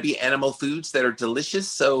 And it's going to be animal foods that are delicious.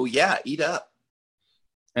 So yeah, eat up.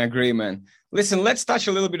 I agree, man. Listen, let's touch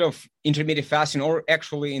a little bit of intermittent fasting, or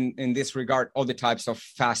actually in this regard, all the types of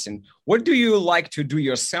fasting. What do you like to do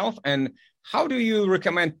yourself? And how do you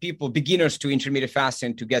recommend people, beginners to intermittent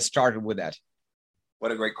fasting, to get started with that?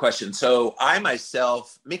 What a great question. So I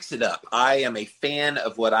myself mix it up. I am a fan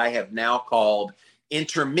of what I have now called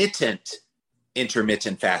intermittent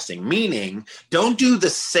fasting, meaning don't do the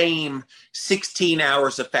same 16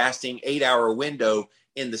 hours of fasting, 8-hour window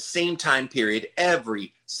in the same time period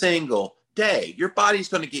every single day. Your body's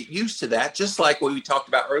going to get used to that. Just like what we talked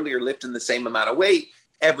about earlier, lifting the same amount of weight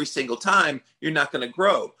every single time, you're not going to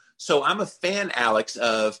grow. So I'm a fan, Alex,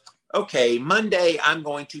 of, okay, Monday, I'm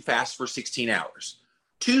going to fast for 16 hours.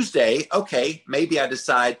 Tuesday, okay, maybe I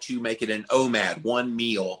decide to make it an OMAD, one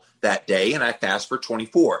meal that day, and I fast for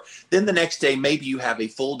 24. Then the next day, maybe you have a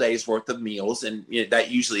full day's worth of meals, and you know,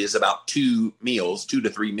 that usually is about 2 to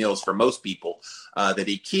 3 meals for most people that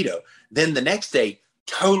eat keto. Then the next day,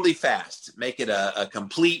 totally fast. Make it a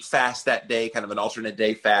complete fast that day, kind of an alternate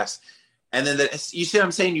day fast. And then you see what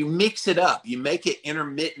I'm saying? You mix it up. You make it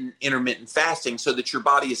intermittent fasting so that your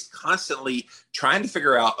body is constantly trying to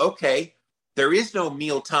figure out, okay, there is no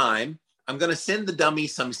meal time. I'm going to send the dummy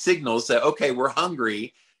some signals that, okay, we're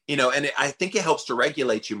hungry, you know, and I think it helps to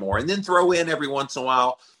regulate you more. And then throw in every once in a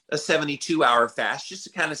while a 72-hour fast just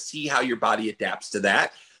to kind of see how your body adapts to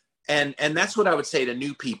that. And that's what I would say to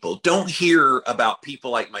new people. Don't hear about people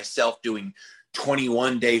like myself doing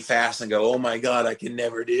 21-day fast and go, oh my God, I can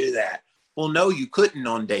never do that. Well, no, you couldn't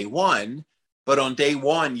on day one, but on day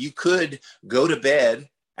one, you could go to bed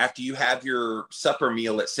after you have your supper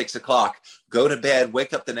meal at 6 o'clock, go to bed,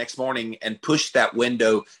 wake up the next morning and push that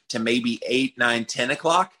window to maybe 8, 9, 10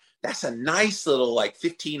 o'clock. That's a nice little like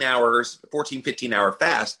 15 hour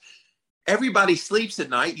fast. Everybody sleeps at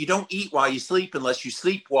night. You don't eat while you sleep unless you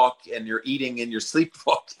sleepwalk and you're eating and you're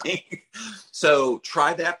sleepwalking. So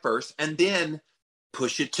try that first and then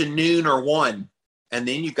push it to noon or 1. And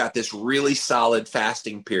then you've got this really solid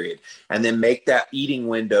fasting period, and then make that eating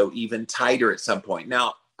window even tighter at some point.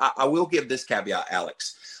 Now, I will give this caveat,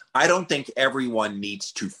 Alex. I don't think everyone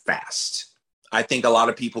needs to fast. I think a lot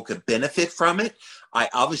of people could benefit from it. I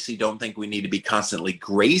obviously don't think we need to be constantly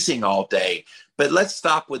grazing all day, but let's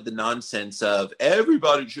stop with the nonsense of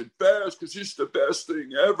everybody should fast because it's the best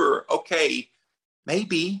thing ever. Okay,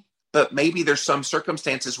 maybe, but maybe there's some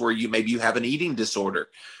circumstances where maybe you have an eating disorder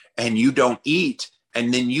and you don't eat,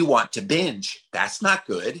 and then you want to binge. That's not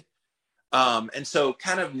good. And so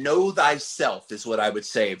kind of know thyself is what I would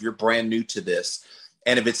say if you're brand new to this.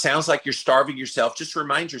 And if it sounds like you're starving yourself, just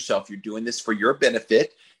remind yourself you're doing this for your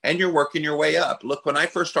benefit and you're working your way up. Look, when I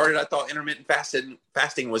first started, I thought intermittent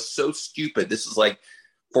fasting was so stupid. This is like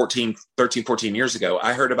 14 years ago.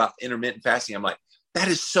 I heard about intermittent fasting. I'm like, that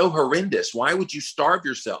is so horrendous. Why would you starve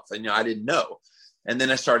yourself? And I didn't know. And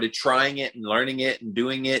then I started trying it and learning it and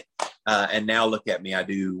doing it. And now look at me. I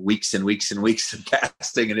do weeks and weeks and weeks of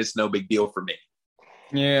fasting, and it's no big deal for me.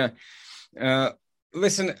 Yeah.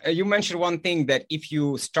 Listen, you mentioned one thing, that if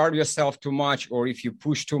you starve yourself too much or if you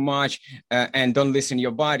push too much and don't listen to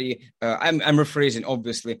your body, I'm rephrasing,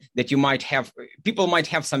 obviously, that people might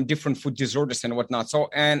have some different food disorders and whatnot. So,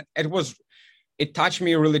 and it touched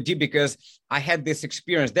me really deep because I had this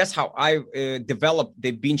experience. That's how I developed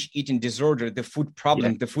the binge eating disorder, the food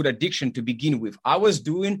problem, the food addiction to begin with.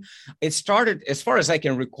 It started, as far as I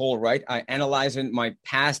can recall, right? I analyzing my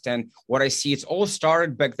past and what I see. It's all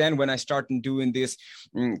started back then when I started doing this,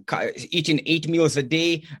 eating 8 meals a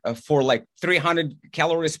day for like 300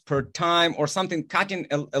 calories per time or something, cutting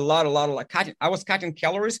a lot. I was cutting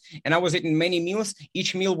calories and I was eating many meals.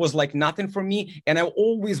 Each meal was like nothing for me. And I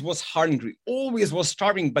always was hungry, always was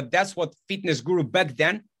starving, but that's what fitness guru back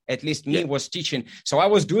then, at least me, was teaching. So I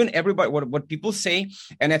was doing everybody what people say,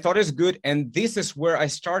 and I thought it's good. And this is where I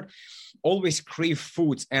start always crave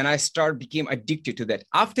foods, and I became addicted to that.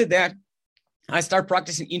 After that, I start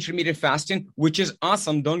practicing intermittent fasting, which is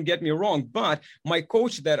awesome. Don't get me wrong. But my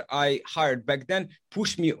coach that I hired back then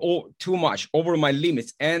pushed me too much over my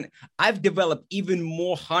limits. And I've developed even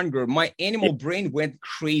more hunger. My animal brain went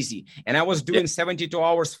crazy. And I was doing 72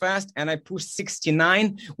 hours fast, and I pushed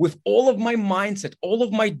 69 with all of my mindset, all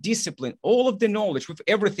of my discipline, all of the knowledge, with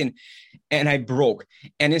everything. And I broke.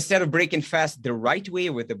 And instead of breaking fast the right way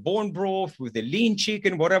with the bone broth, with the lean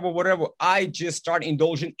chicken, whatever, I just started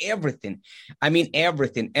indulging everything. I mean,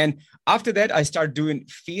 everything. And after that, I started doing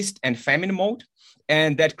feast and famine mode.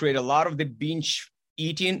 And that created a lot of the binge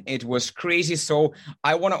eating. It was crazy. So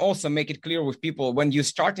I want to also make it clear with people, when you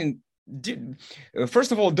start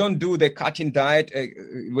first of all, don't do the cutting diet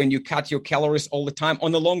when you cut your calories all the time.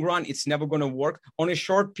 On the long run, it's never going to work. On a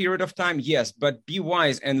short period of time, yes, but be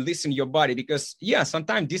wise and listen to your body, because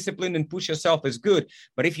sometimes discipline and push yourself is good,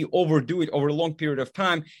 but if you overdo it over a long period of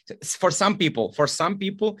time, for some people,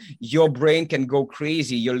 your brain can go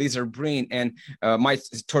crazy, your lizard brain, and might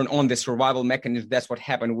turn on the survival mechanism. That's what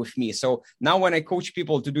happened with me. So now when I coach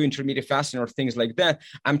people to do intermittent fasting or things like that,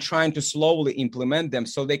 I'm trying to slowly implement them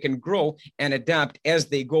so they can grow and adapt as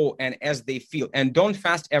they go and as they feel. And don't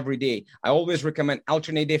fast every day. I always recommend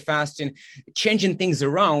alternate day fasting, changing things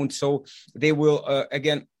around so they will,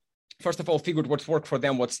 again, first of all, figure out what's worked for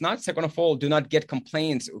them, what's not. Second of all, do not get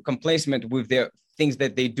complacent with the things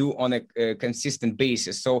that they do on a consistent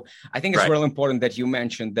basis. So I think it's really important that you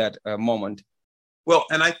mentioned that moment. Well,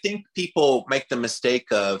 and I think people make the mistake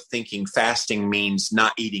of thinking fasting means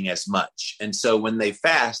not eating as much. And so when they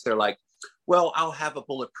fast, they're like, well, I'll have a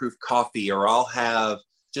bulletproof coffee, or I'll have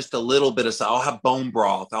just a little bit of, I'll have bone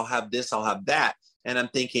broth, I'll have this, I'll have that. And I'm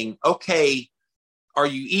thinking, okay, are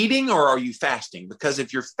you eating or are you fasting? Because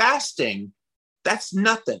if you're fasting, that's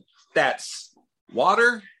nothing. That's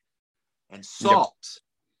water and salt. Yep.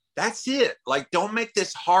 That's it. Like, don't make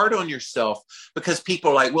this hard on yourself, because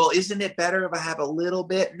people are like, well, isn't it better if I have a little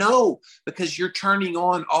bit? No, because you're turning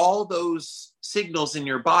on all those signals in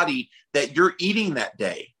your body that you're eating that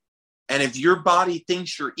day. And if your body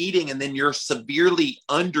thinks you're eating and then you're severely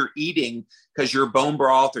under eating because your bone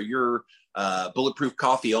broth or your bulletproof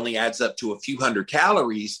coffee only adds up to a few hundred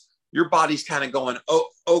calories, your body's kind of going, oh,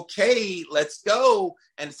 okay, let's go.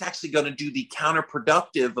 And it's actually going to do the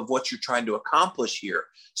counterproductive of what you're trying to accomplish here.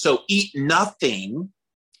 So eat nothing.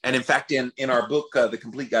 And in fact, in our book, The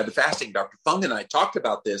Complete Guide to Fasting, Dr. Fung and I talked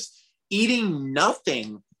about this. Eating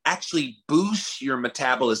nothing actually boosts your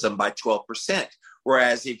metabolism by 12%.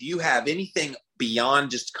 Whereas if you have anything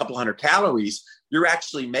beyond just a couple hundred calories, you're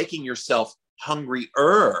actually making yourself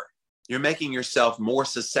hungrier. You're making yourself more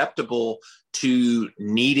susceptible to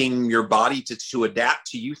needing your body to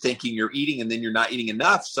adapt to you thinking you're eating and then you're not eating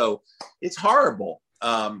enough. So it's horrible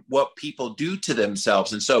what people do to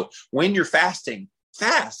themselves. And so when you're fasting,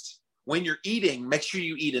 fast. When you're eating, make sure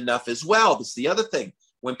you eat enough as well. That's the other thing.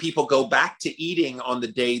 When people go back to eating on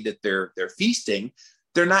the day that they're feasting,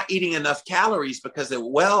 they're not eating enough calories because I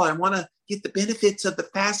want to get the benefits of the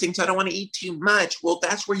fasting, so I don't want to eat too much. Well,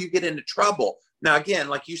 that's where you get into trouble. Now, again,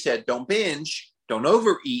 like you said, don't binge, don't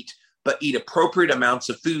overeat, but eat appropriate amounts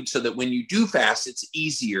of food so that when you do fast, it's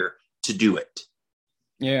easier to do it.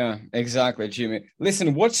 Yeah, exactly, Jimmy.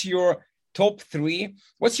 Listen, what's your top three?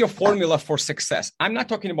 What's your formula for success? I'm not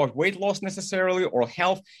talking about weight loss necessarily or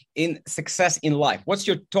health, in success in life. What's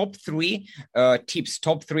your top three tips,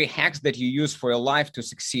 top three hacks that you use for your life to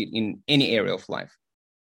succeed in any area of life?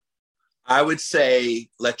 I would say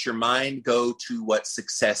let your mind go to what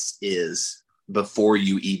success is before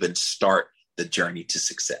you even start the journey to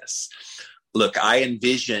success. Look, I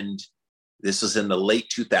envisioned, this was in the late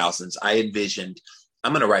 2000s,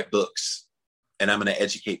 I'm going to write books and I'm going to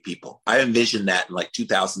educate people. I envisioned that in like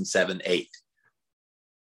 2007, 8.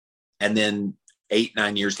 And then 8,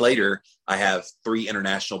 9 years later, I have 3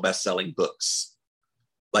 international best-selling books.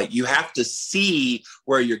 Like, you have to see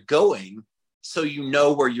where you're going so you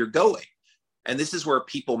know where you're going. And this is where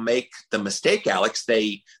people make the mistake, Alex.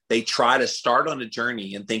 They try to start on a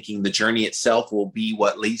journey and thinking the journey itself will be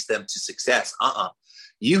what leads them to success.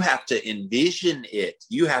 You have to envision it.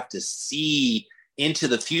 You have to see into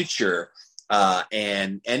the future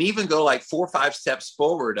and even go like 4 or 5 steps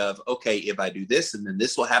forward of, okay, if I do this and then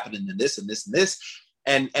this will happen and then this and this and this,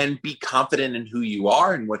 and be confident in who you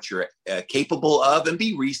are and what you're capable of, and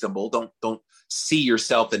be reasonable. Don't see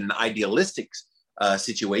yourself in an idealistic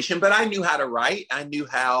situation. But I knew how to write. I knew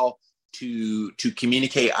how to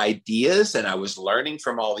communicate ideas, and I was learning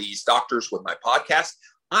from all these doctors with my podcast.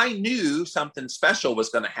 I knew something special was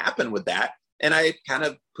going to happen with that, and I kind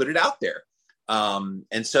of put it out there.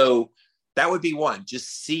 And so that would be one.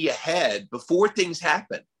 Just see ahead before things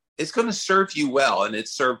happen. It's going to serve you well, and it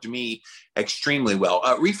served me extremely well.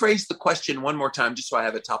 Rephrase the question one more time, just so I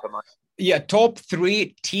have it top of mind. Yeah, top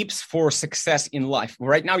 3 tips for success in life.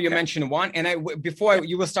 Right now, you mentioned one, and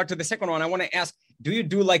you will start to the second one, I want to ask: do you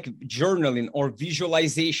do like journaling or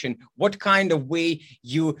visualization? What kind of way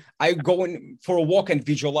I going for a walk and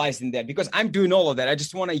visualizing that? Because I'm doing all of that. I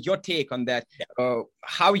just want your take on that.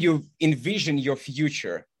 How you envision your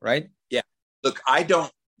future, right? Yeah. Look, I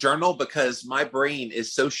don't journal because my brain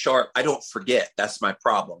is so sharp. I don't forget. That's my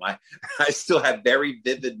problem. I still have very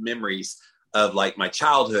vivid memories of like my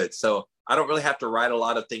childhood. So I don't really have to write a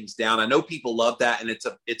lot of things down. I know people love that. And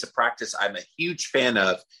it's a practice I'm a huge fan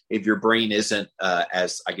of if your brain isn't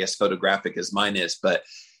as, I guess, photographic as mine is. But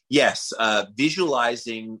yes,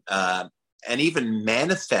 visualizing and even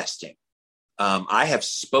manifesting. I have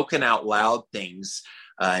spoken out loud things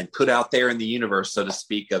and put out there in the universe, so to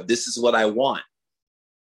speak, of this is what I want.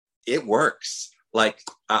 It works. Like,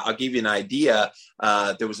 I'll give you an idea.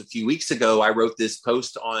 There was a few weeks ago, I wrote this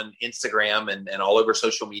post on Instagram and all over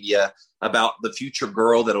social media about the future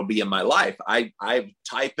girl that'll be in my life. I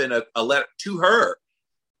type in a letter to her,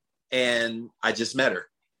 and I just met her,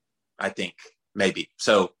 I think, maybe.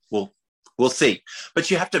 So we'll see.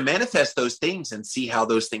 But you have to manifest those things and see how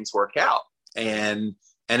those things work out. And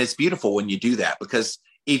it's beautiful when you do that, because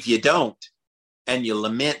if you don't and you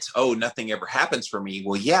lament, oh, nothing ever happens for me.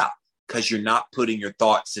 Well, yeah, because you're not putting your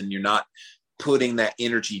thoughts and you're not putting that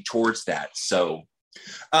energy towards that. So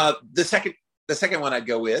the second one I'd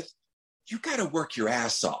go with, you got to work your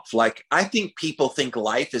ass off. Like, I think people think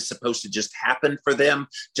life is supposed to just happen for them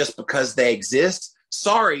just because they exist.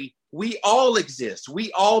 Sorry, we all exist.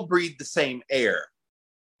 We all breathe the same air.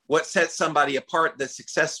 What sets somebody apart that's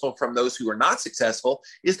successful from those who are not successful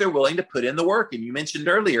is they're willing to put in the work. And you mentioned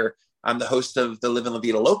earlier, I'm the host of the Live and La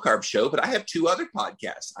Vida Low Carb Show, but I have 2 other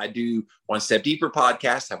podcasts. I do One Step Deeper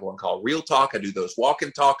podcast. I have one called Real Talk. I do those walk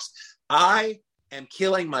and talks. I am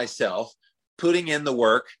killing myself, putting in the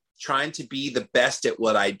work, trying to be the best at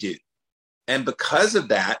what I do. And because of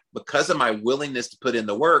that, because of my willingness to put in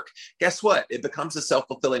the work, guess what? It becomes a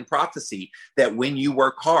self-fulfilling prophecy that when you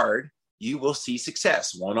work hard, you will see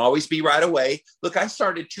success. Won't always be right away. Look, I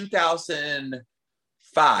started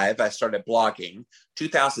 2005, I started blogging.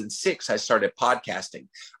 2006, I started podcasting.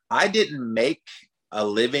 I didn't make a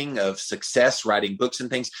living of success writing books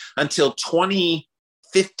and things until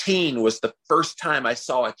 2015 was the first time I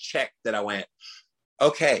saw a check that I went,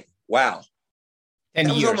 okay, wow. 10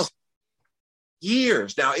 years. Almost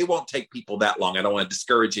years. Now, it won't take people that long. I don't want to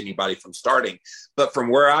discourage anybody from starting. But from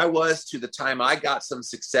where I was to the time I got some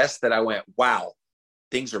success that I went, wow,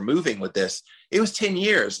 things are moving with this. It was 10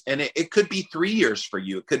 years. And it could be 3 years for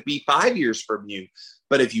you. It could be 5 years from you.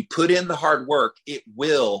 But if you put in the hard work, it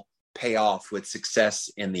will pay off with success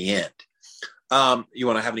in the end. You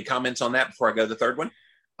want to have any comments on that before I go to the third one?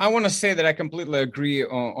 I want to say that I completely agree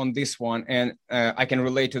on this one, and I can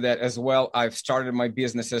relate to that as well. I've started my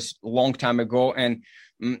businesses a long time ago, and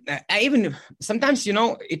I even sometimes,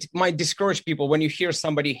 it might discourage people when you hear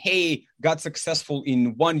somebody, hey, got successful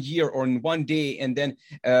in 1 year or in 1 day, and then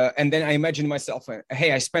I imagine myself,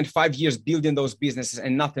 hey, I spent 5 years building those businesses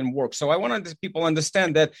and nothing works. So I want people to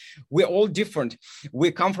understand that we're all different.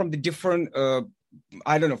 We come from the different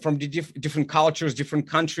from the different cultures, different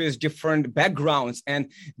countries, different backgrounds,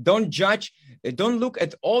 and don't look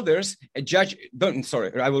at others,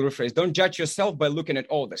 don't judge yourself by looking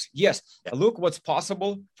at others. Yes, look what's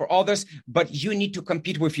possible for others, but you need to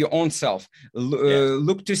compete with your own self.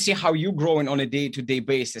 Look to see how you're growing on a day-to-day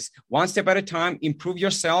basis. One step at a time, improve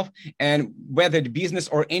yourself, and whether the business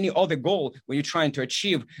or any other goal when you're trying to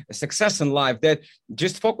achieve success in life, that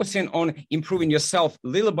just focusing on improving yourself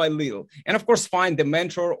little by little. And of course, find the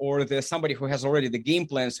mentor or somebody who has already the game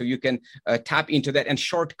plan, so you can tap into that and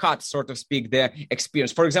shortcut, so to speak, their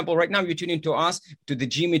experience. For example, right now you're tuning to us, to the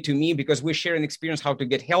Jimmy, to me, because we share an experience how to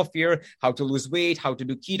get healthier, how to lose weight, how to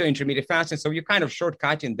do keto, intermittent fasting. So you're kind of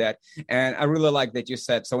shortcutting that. And I really like that you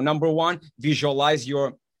said. So number one, visualize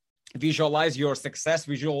your success,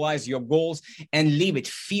 visualize your goals, and live it,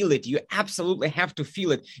 feel it. You absolutely have to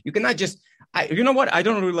feel it. You cannot just, you know what? I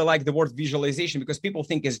don't really like the word visualization because people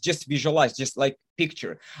think it's just visualize, just like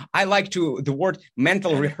picture. I like the word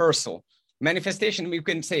mental rehearsal. Manifestation, you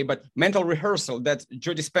can say, but mental rehearsal, that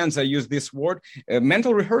Joe Dispenza used this word.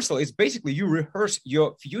 Mental rehearsal is basically you rehearse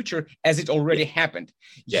your future as it already happened.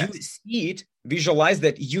 Yes. You see it Visualize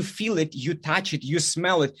that you feel it, you touch it, you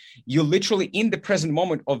smell it. You're literally in the present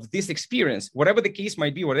moment of this experience, whatever the case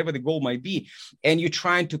might be, whatever the goal might be. And you're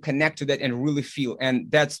trying to connect to that and really feel.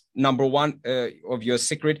 And that's number one of your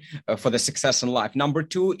secret for the success in life. Number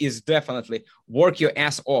two is definitely work your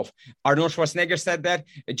ass off. Arnold Schwarzenegger said that.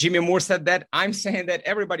 Jimmy Moore said that. I'm saying that.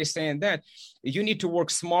 Everybody's saying that. You need to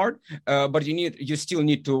work smart, but you still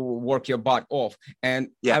need to work your butt off. And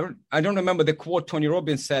I don't remember the quote. Tony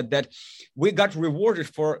Robbins said that we got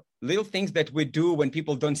rewarded for little things that we do when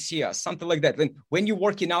people don't see us, something like that. When you're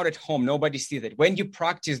working out at home, nobody sees it. When you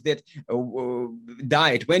practice that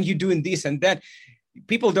diet, when you're doing this and that,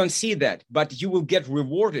 people don't see that, but you will get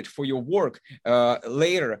rewarded for your work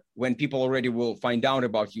later when people already will find out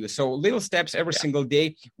about you. So little steps every single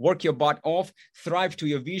day, work your butt off, thrive to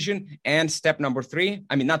your vision. And tip number three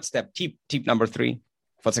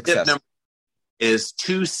for success. Is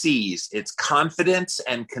 2 C's. It's confidence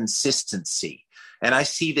and consistency. And I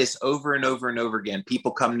see this over and over and over again. People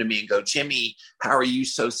come to me and go, Jimmy, how are you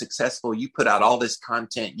so successful? You put out all this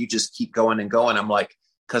content. You just keep going and going. I'm like,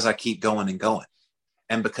 because I keep going and going.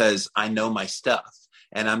 And because I know my stuff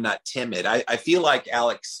and I'm not timid. I feel like,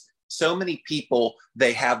 Alex, so many people,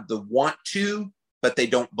 they have the want to, but they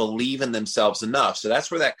don't believe in themselves enough. So that's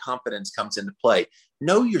where that confidence comes into play.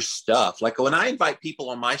 Know your stuff. Like when I invite people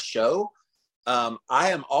on my show,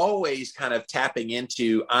 I am always kind of tapping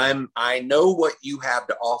into, I know what you have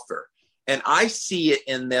to offer. And I see it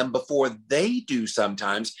in them before they do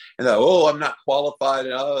sometimes. And they're, oh, I'm not qualified.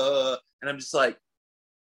 And I'm just like,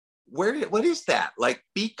 what is that? Like,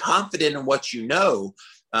 be confident in what you know.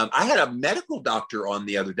 I had a medical doctor on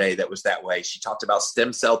the other day that was that way. She talked about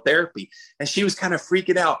stem cell therapy and she was kind of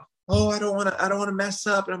freaking out. Oh, I don't want to mess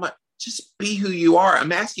up. And I'm like, just be who you are.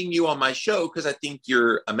 I'm asking you on my show because I think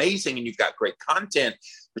you're amazing and you've got great content,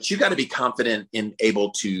 but you got to be confident in able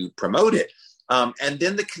to promote it. And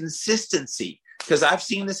then the consistency, because I've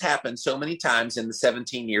seen this happen so many times in the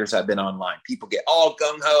 17 years I've been online. People get all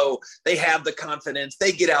gung-ho. They have the confidence.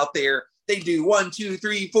 They get out there. They do 1, 2,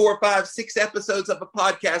 3, 4, 5, 6 episodes of a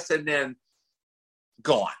podcast and then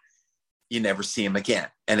gone. You never see them again.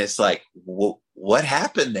 And it's like, what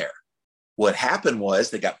happened there? What happened was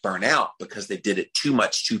they got burnt out because they did it too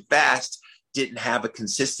much, too fast, didn't have a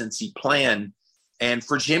consistency plan. And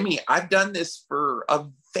for Jimmy, I've done this for a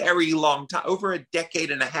very long time, over a decade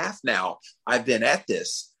and a half now. I've been at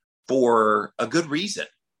this for a good reason.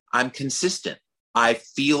 I'm consistent. I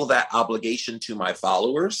feel that obligation to my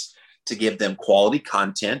followers to give them quality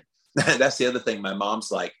content. That's the other thing my mom's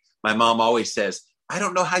like. My mom always says, I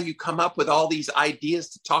don't know how you come up with all these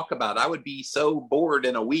ideas to talk about. I would be so bored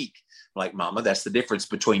in a week. I'm like, Mama, that's the difference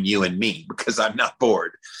between you and me because I'm not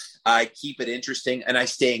bored. I keep it interesting and I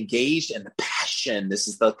stay engaged, and the passion. This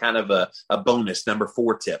is the kind of a bonus number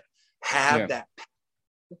 4 tip. Have that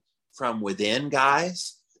from within,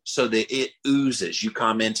 guys, so that it oozes. You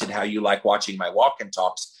commented how you like watching my walk and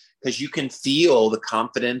talks because you can feel the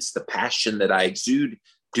confidence, the passion that I exude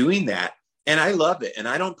doing that. And I love it. And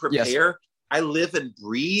I don't prepare. Yes. I live and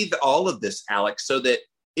breathe all of this, Alex, so that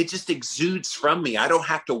it just exudes from me. I don't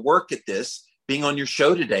have to work at this. Being on your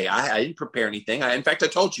show today, I didn't prepare anything. In fact, I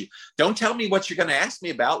told you, don't tell me what you're going to ask me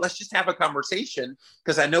about. Let's just have a conversation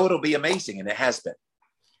because I know it'll be amazing, and it has been.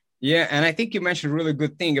 Yeah, and I think you mentioned a really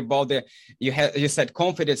good thing about you said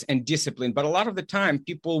confidence and discipline, but a lot of the time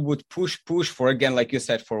people would push for, again, like you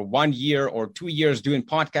said, for 1 year or 2 years doing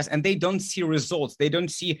podcasts, and they don't see results. They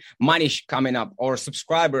don't see money coming up or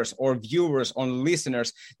subscribers or viewers or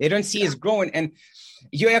listeners. They don't see it's growing. And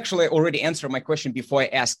you actually already answered my question before I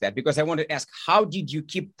asked that, because I wanted to ask, how did you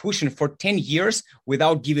keep pushing for 10 years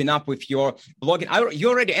without giving up with your blogging? You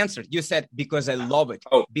already answered. You said, because I love it,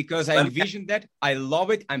 because I envisioned that. I love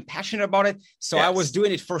it. I'm passionate about it. So I was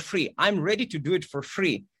doing it for free. I'm ready to do it for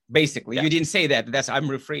free. Basically, you didn't say that. I'm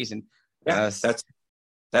rephrasing.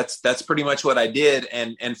 That's pretty much what I did.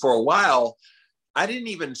 And for a while, I didn't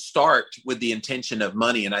even start with the intention of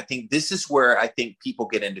money. And I think this is where I think people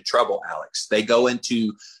get into trouble, Alex. They go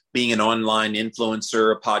into being an online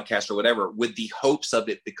influencer, a podcast or whatever, with the hopes of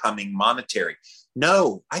it becoming monetary.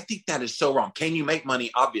 No, I think that is so wrong. Can you make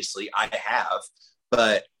money? Obviously, I have.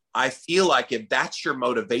 But I feel like if that's your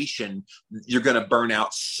motivation, you're going to burn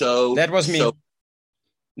out That was me.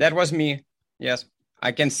 That was me. Yes.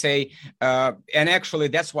 I can say, and actually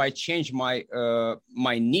that's why I changed my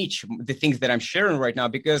my niche, the things that I'm sharing right now,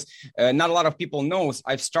 because not a lot of people know.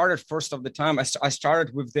 I've started first of the time. I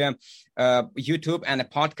started with the YouTube and a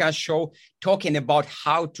podcast show talking about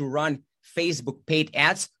how to run Facebook paid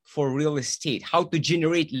ads for real estate, how to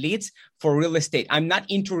generate leads for real estate. I'm not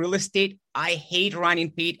into real estate. I hate running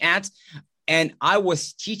paid ads. And I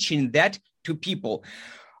was teaching that to people.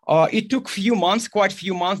 It took quite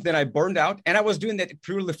few months, then I burned out. And I was doing that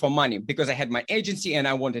purely for money because I had my agency and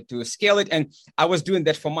I wanted to scale it. And I was doing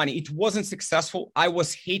that for money. It wasn't successful. I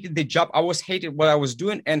was hated the job. I was hated what I was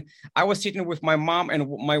doing. And I was sitting with my mom and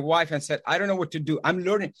my wife and said, I don't know what to do. I'm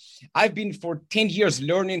learning. I've been for 10 years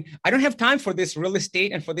learning. I don't have time for this real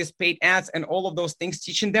estate and for this paid ads and all of those things,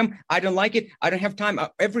 teaching them. I don't like it. I don't have time.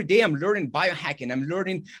 Every day I'm learning biohacking. I'm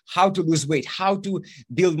learning how to lose weight, how to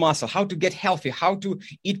build muscle, how to get healthy, how to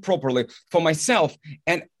eat properly for myself.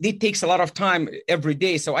 And it takes a lot of time every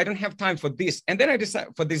day. So I don't have time for this. And then I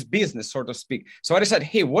decided for this business, so to speak. So I decided,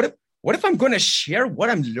 hey, what if I'm going to share what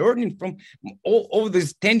I'm learning from all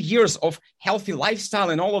these 10 years of healthy lifestyle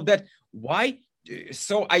and all of that? Why?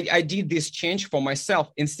 So I did this change for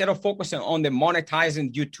myself. Instead of focusing on the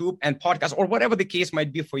monetizing YouTube and podcast or whatever the case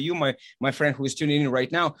might be for you, my friend who is tuning in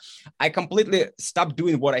right now, I completely stopped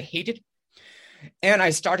doing what I hated. And I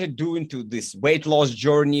started doing to this weight loss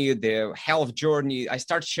journey, the health journey. I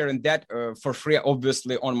started sharing that for free,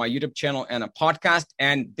 obviously, on my YouTube channel and a podcast.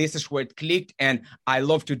 And this is where it clicked. And I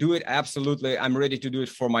love to do it. Absolutely. I'm ready to do it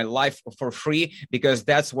for my life for free because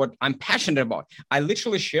that's what I'm passionate about. I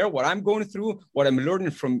literally share what I'm going through, what I'm learning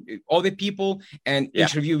from other people, and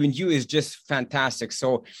interviewing you is just fantastic.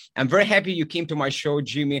 So I'm very happy you came to my show,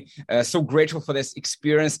 Jimmy. So grateful for this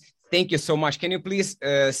experience. Thank you so much. Can you please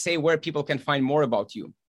say where people can find more about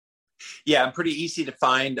you? Yeah, I'm pretty easy to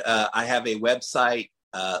find. I have a website,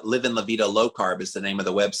 Living La Vida Low Carb is the name of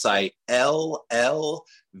the website.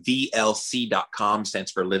 LLVLC.com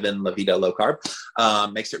stands for Living La Vida Low Carb.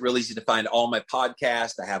 Makes it real easy to find all my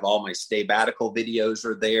podcasts. I have all my Staybatical videos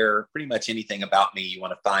are there. Pretty much anything about me you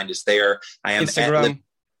want to find is there. I am Instagram.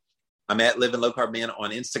 I'm at Living Low Carb Man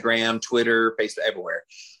on Instagram, Twitter, Facebook, everywhere.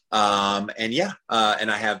 And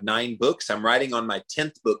I have 9 books. I'm writing on my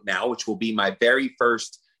 10th book now, which will be my very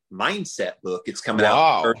first mindset book. It's coming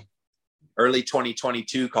out early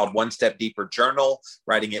 2022 called One Step Deeper Journal,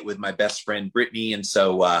 writing it with my best friend, Brittany. And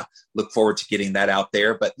so look forward to getting that out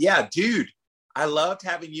there. But yeah, dude, I loved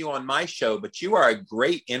having you on my show, but you are a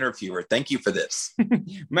great interviewer. Thank you for this.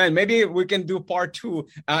 Man, maybe we can do part 2.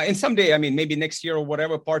 And someday, maybe next year or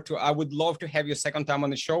whatever, part 2. I would love to have you a second time on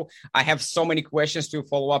the show. I have so many questions to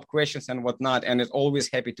follow-up questions and whatnot, and it's always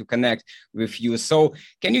happy to connect with you. So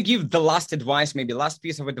can you give the last advice, maybe last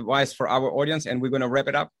piece of advice for our audience, and we're going to wrap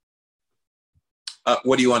it up?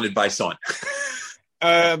 What do you want advice on?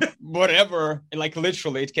 Whatever, like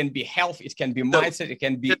literally, it can be health, it can be mindset, it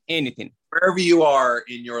can be anything. Wherever you are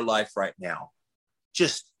in your life right now,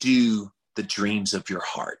 just do the dreams of your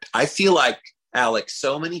heart. I feel like, Alex,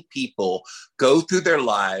 so many people go through their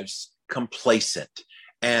lives complacent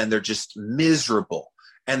and they're just miserable.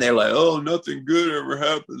 And they're like, oh, nothing good ever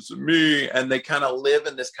happens to me. And they kind of live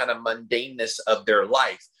in this kind of mundaneness of their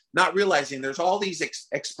life, not realizing there's all these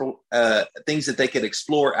things that they could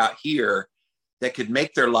explore out here that could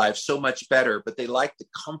make their lives so much better, but they like the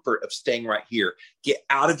comfort of staying right here. Get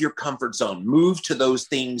out of your comfort zone, move to those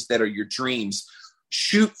things that are your dreams,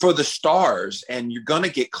 shoot for the stars, and you're going to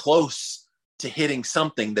get close to hitting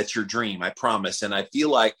something that's your dream, I promise. And I feel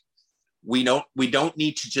like we don't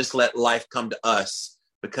need to just let life come to us,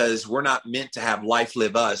 because we're not meant to have life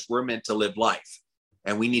live us. We're meant to live life.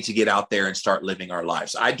 And we need to get out there and start living our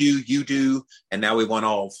lives. I do, you do, and now we want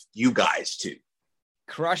all of you guys to.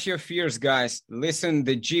 Crush your fears, guys. Listen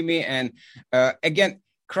to Jimmy, and again,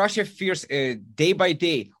 crush your fears day by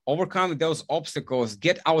day. Overcome those obstacles.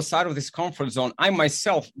 Get outside of this comfort zone. I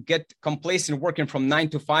myself get complacent working from 9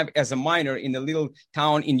 to 5 as a miner in a little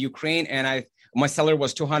town in Ukraine, and my salary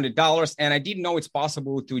was $200, and I didn't know it's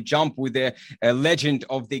possible to jump with the legend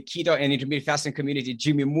of the keto and intermittent fasting community,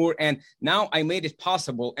 Jimmy Moore. And now I made it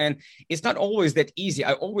possible. And it's not always that easy.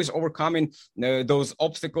 I always overcoming those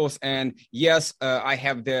obstacles. And yes, I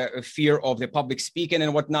have the fear of the public speaking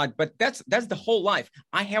and whatnot, but that's the whole life.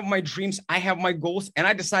 I have my dreams, I have my goals, and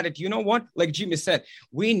I decided, you know what? Like Jimmy said,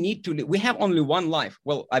 we have only one life.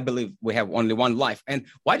 Well, I believe we have only one life. And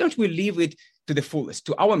why don't we live it to the fullest,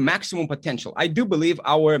 to our maximum potential? I do believe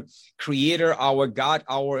our creator, our God,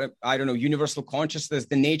 our, universal consciousness,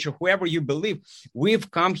 the nature, whoever you believe,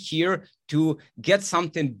 we've come here to get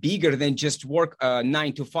something bigger than just work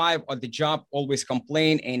 9 to 5 at the job, always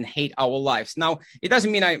complain and hate our lives. Now, it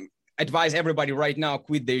doesn't mean I advise everybody right now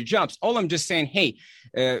quit their jobs. All I'm just saying, hey,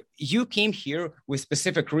 you came here with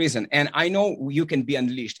specific reason, and I know you can be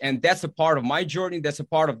unleashed. And that's a part of my journey. That's a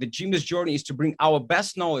part of the Jimmy's journey, is to bring our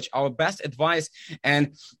best knowledge, our best advice,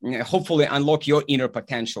 and hopefully unlock your inner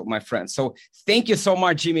potential, my friend. So thank you so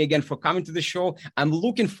much, Jimmy, again, for coming to the show. I'm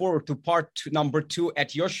looking forward to number 2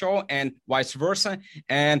 at your show and vice versa.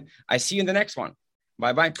 And I see you in the next one.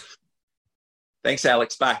 Bye-bye. Thanks,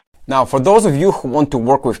 Alex. Bye. Now, for those of you who want to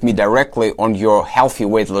work with me directly on your healthy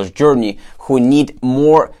weight loss journey, who need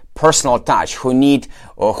more personal touch, who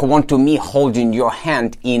want to me holding your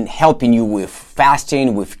hand in helping you with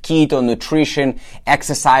fasting, with keto, nutrition,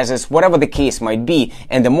 exercises, whatever the case might be,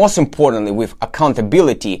 and the most importantly, with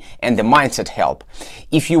accountability and the mindset help.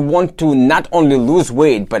 If you want to not only lose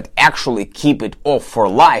weight, but actually keep it off for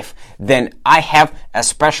life, then I have a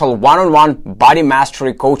special one-on-one body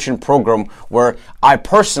mastery coaching program where I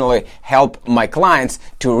personally help my clients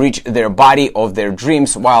to reach their body of their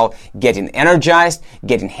dreams while getting energized,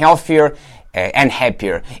 getting healthier, and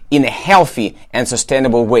happier in a healthy and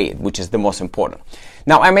sustainable way, which is the most important.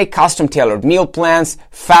 Now, I make custom tailored meal plans,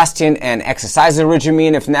 fasting and exercise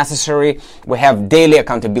regimen if necessary. We have daily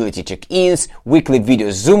accountability check-ins, weekly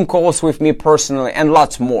video Zoom calls with me personally, and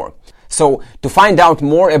lots more. So to find out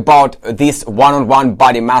more about this one-on-one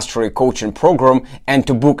body mastery coaching program and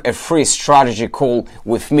to book a free strategy call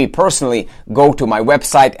with me personally, go to my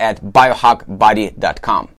website at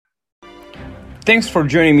biohackbody.com. Thanks for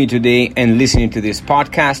joining me today and listening to this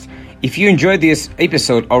podcast. If you enjoyed this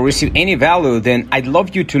episode or received any value, then I'd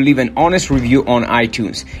love you to leave an honest review on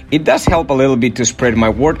iTunes. It does help a little bit to spread my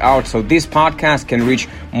word out so this podcast can reach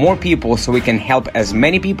more people, so we can help as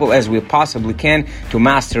many people as we possibly can to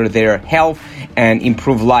master their health and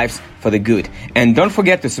improve lives for the good. And don't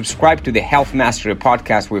forget to subscribe to the Health Mastery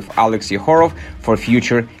Podcast with Alex Yehorov for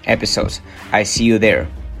future episodes. I see you there.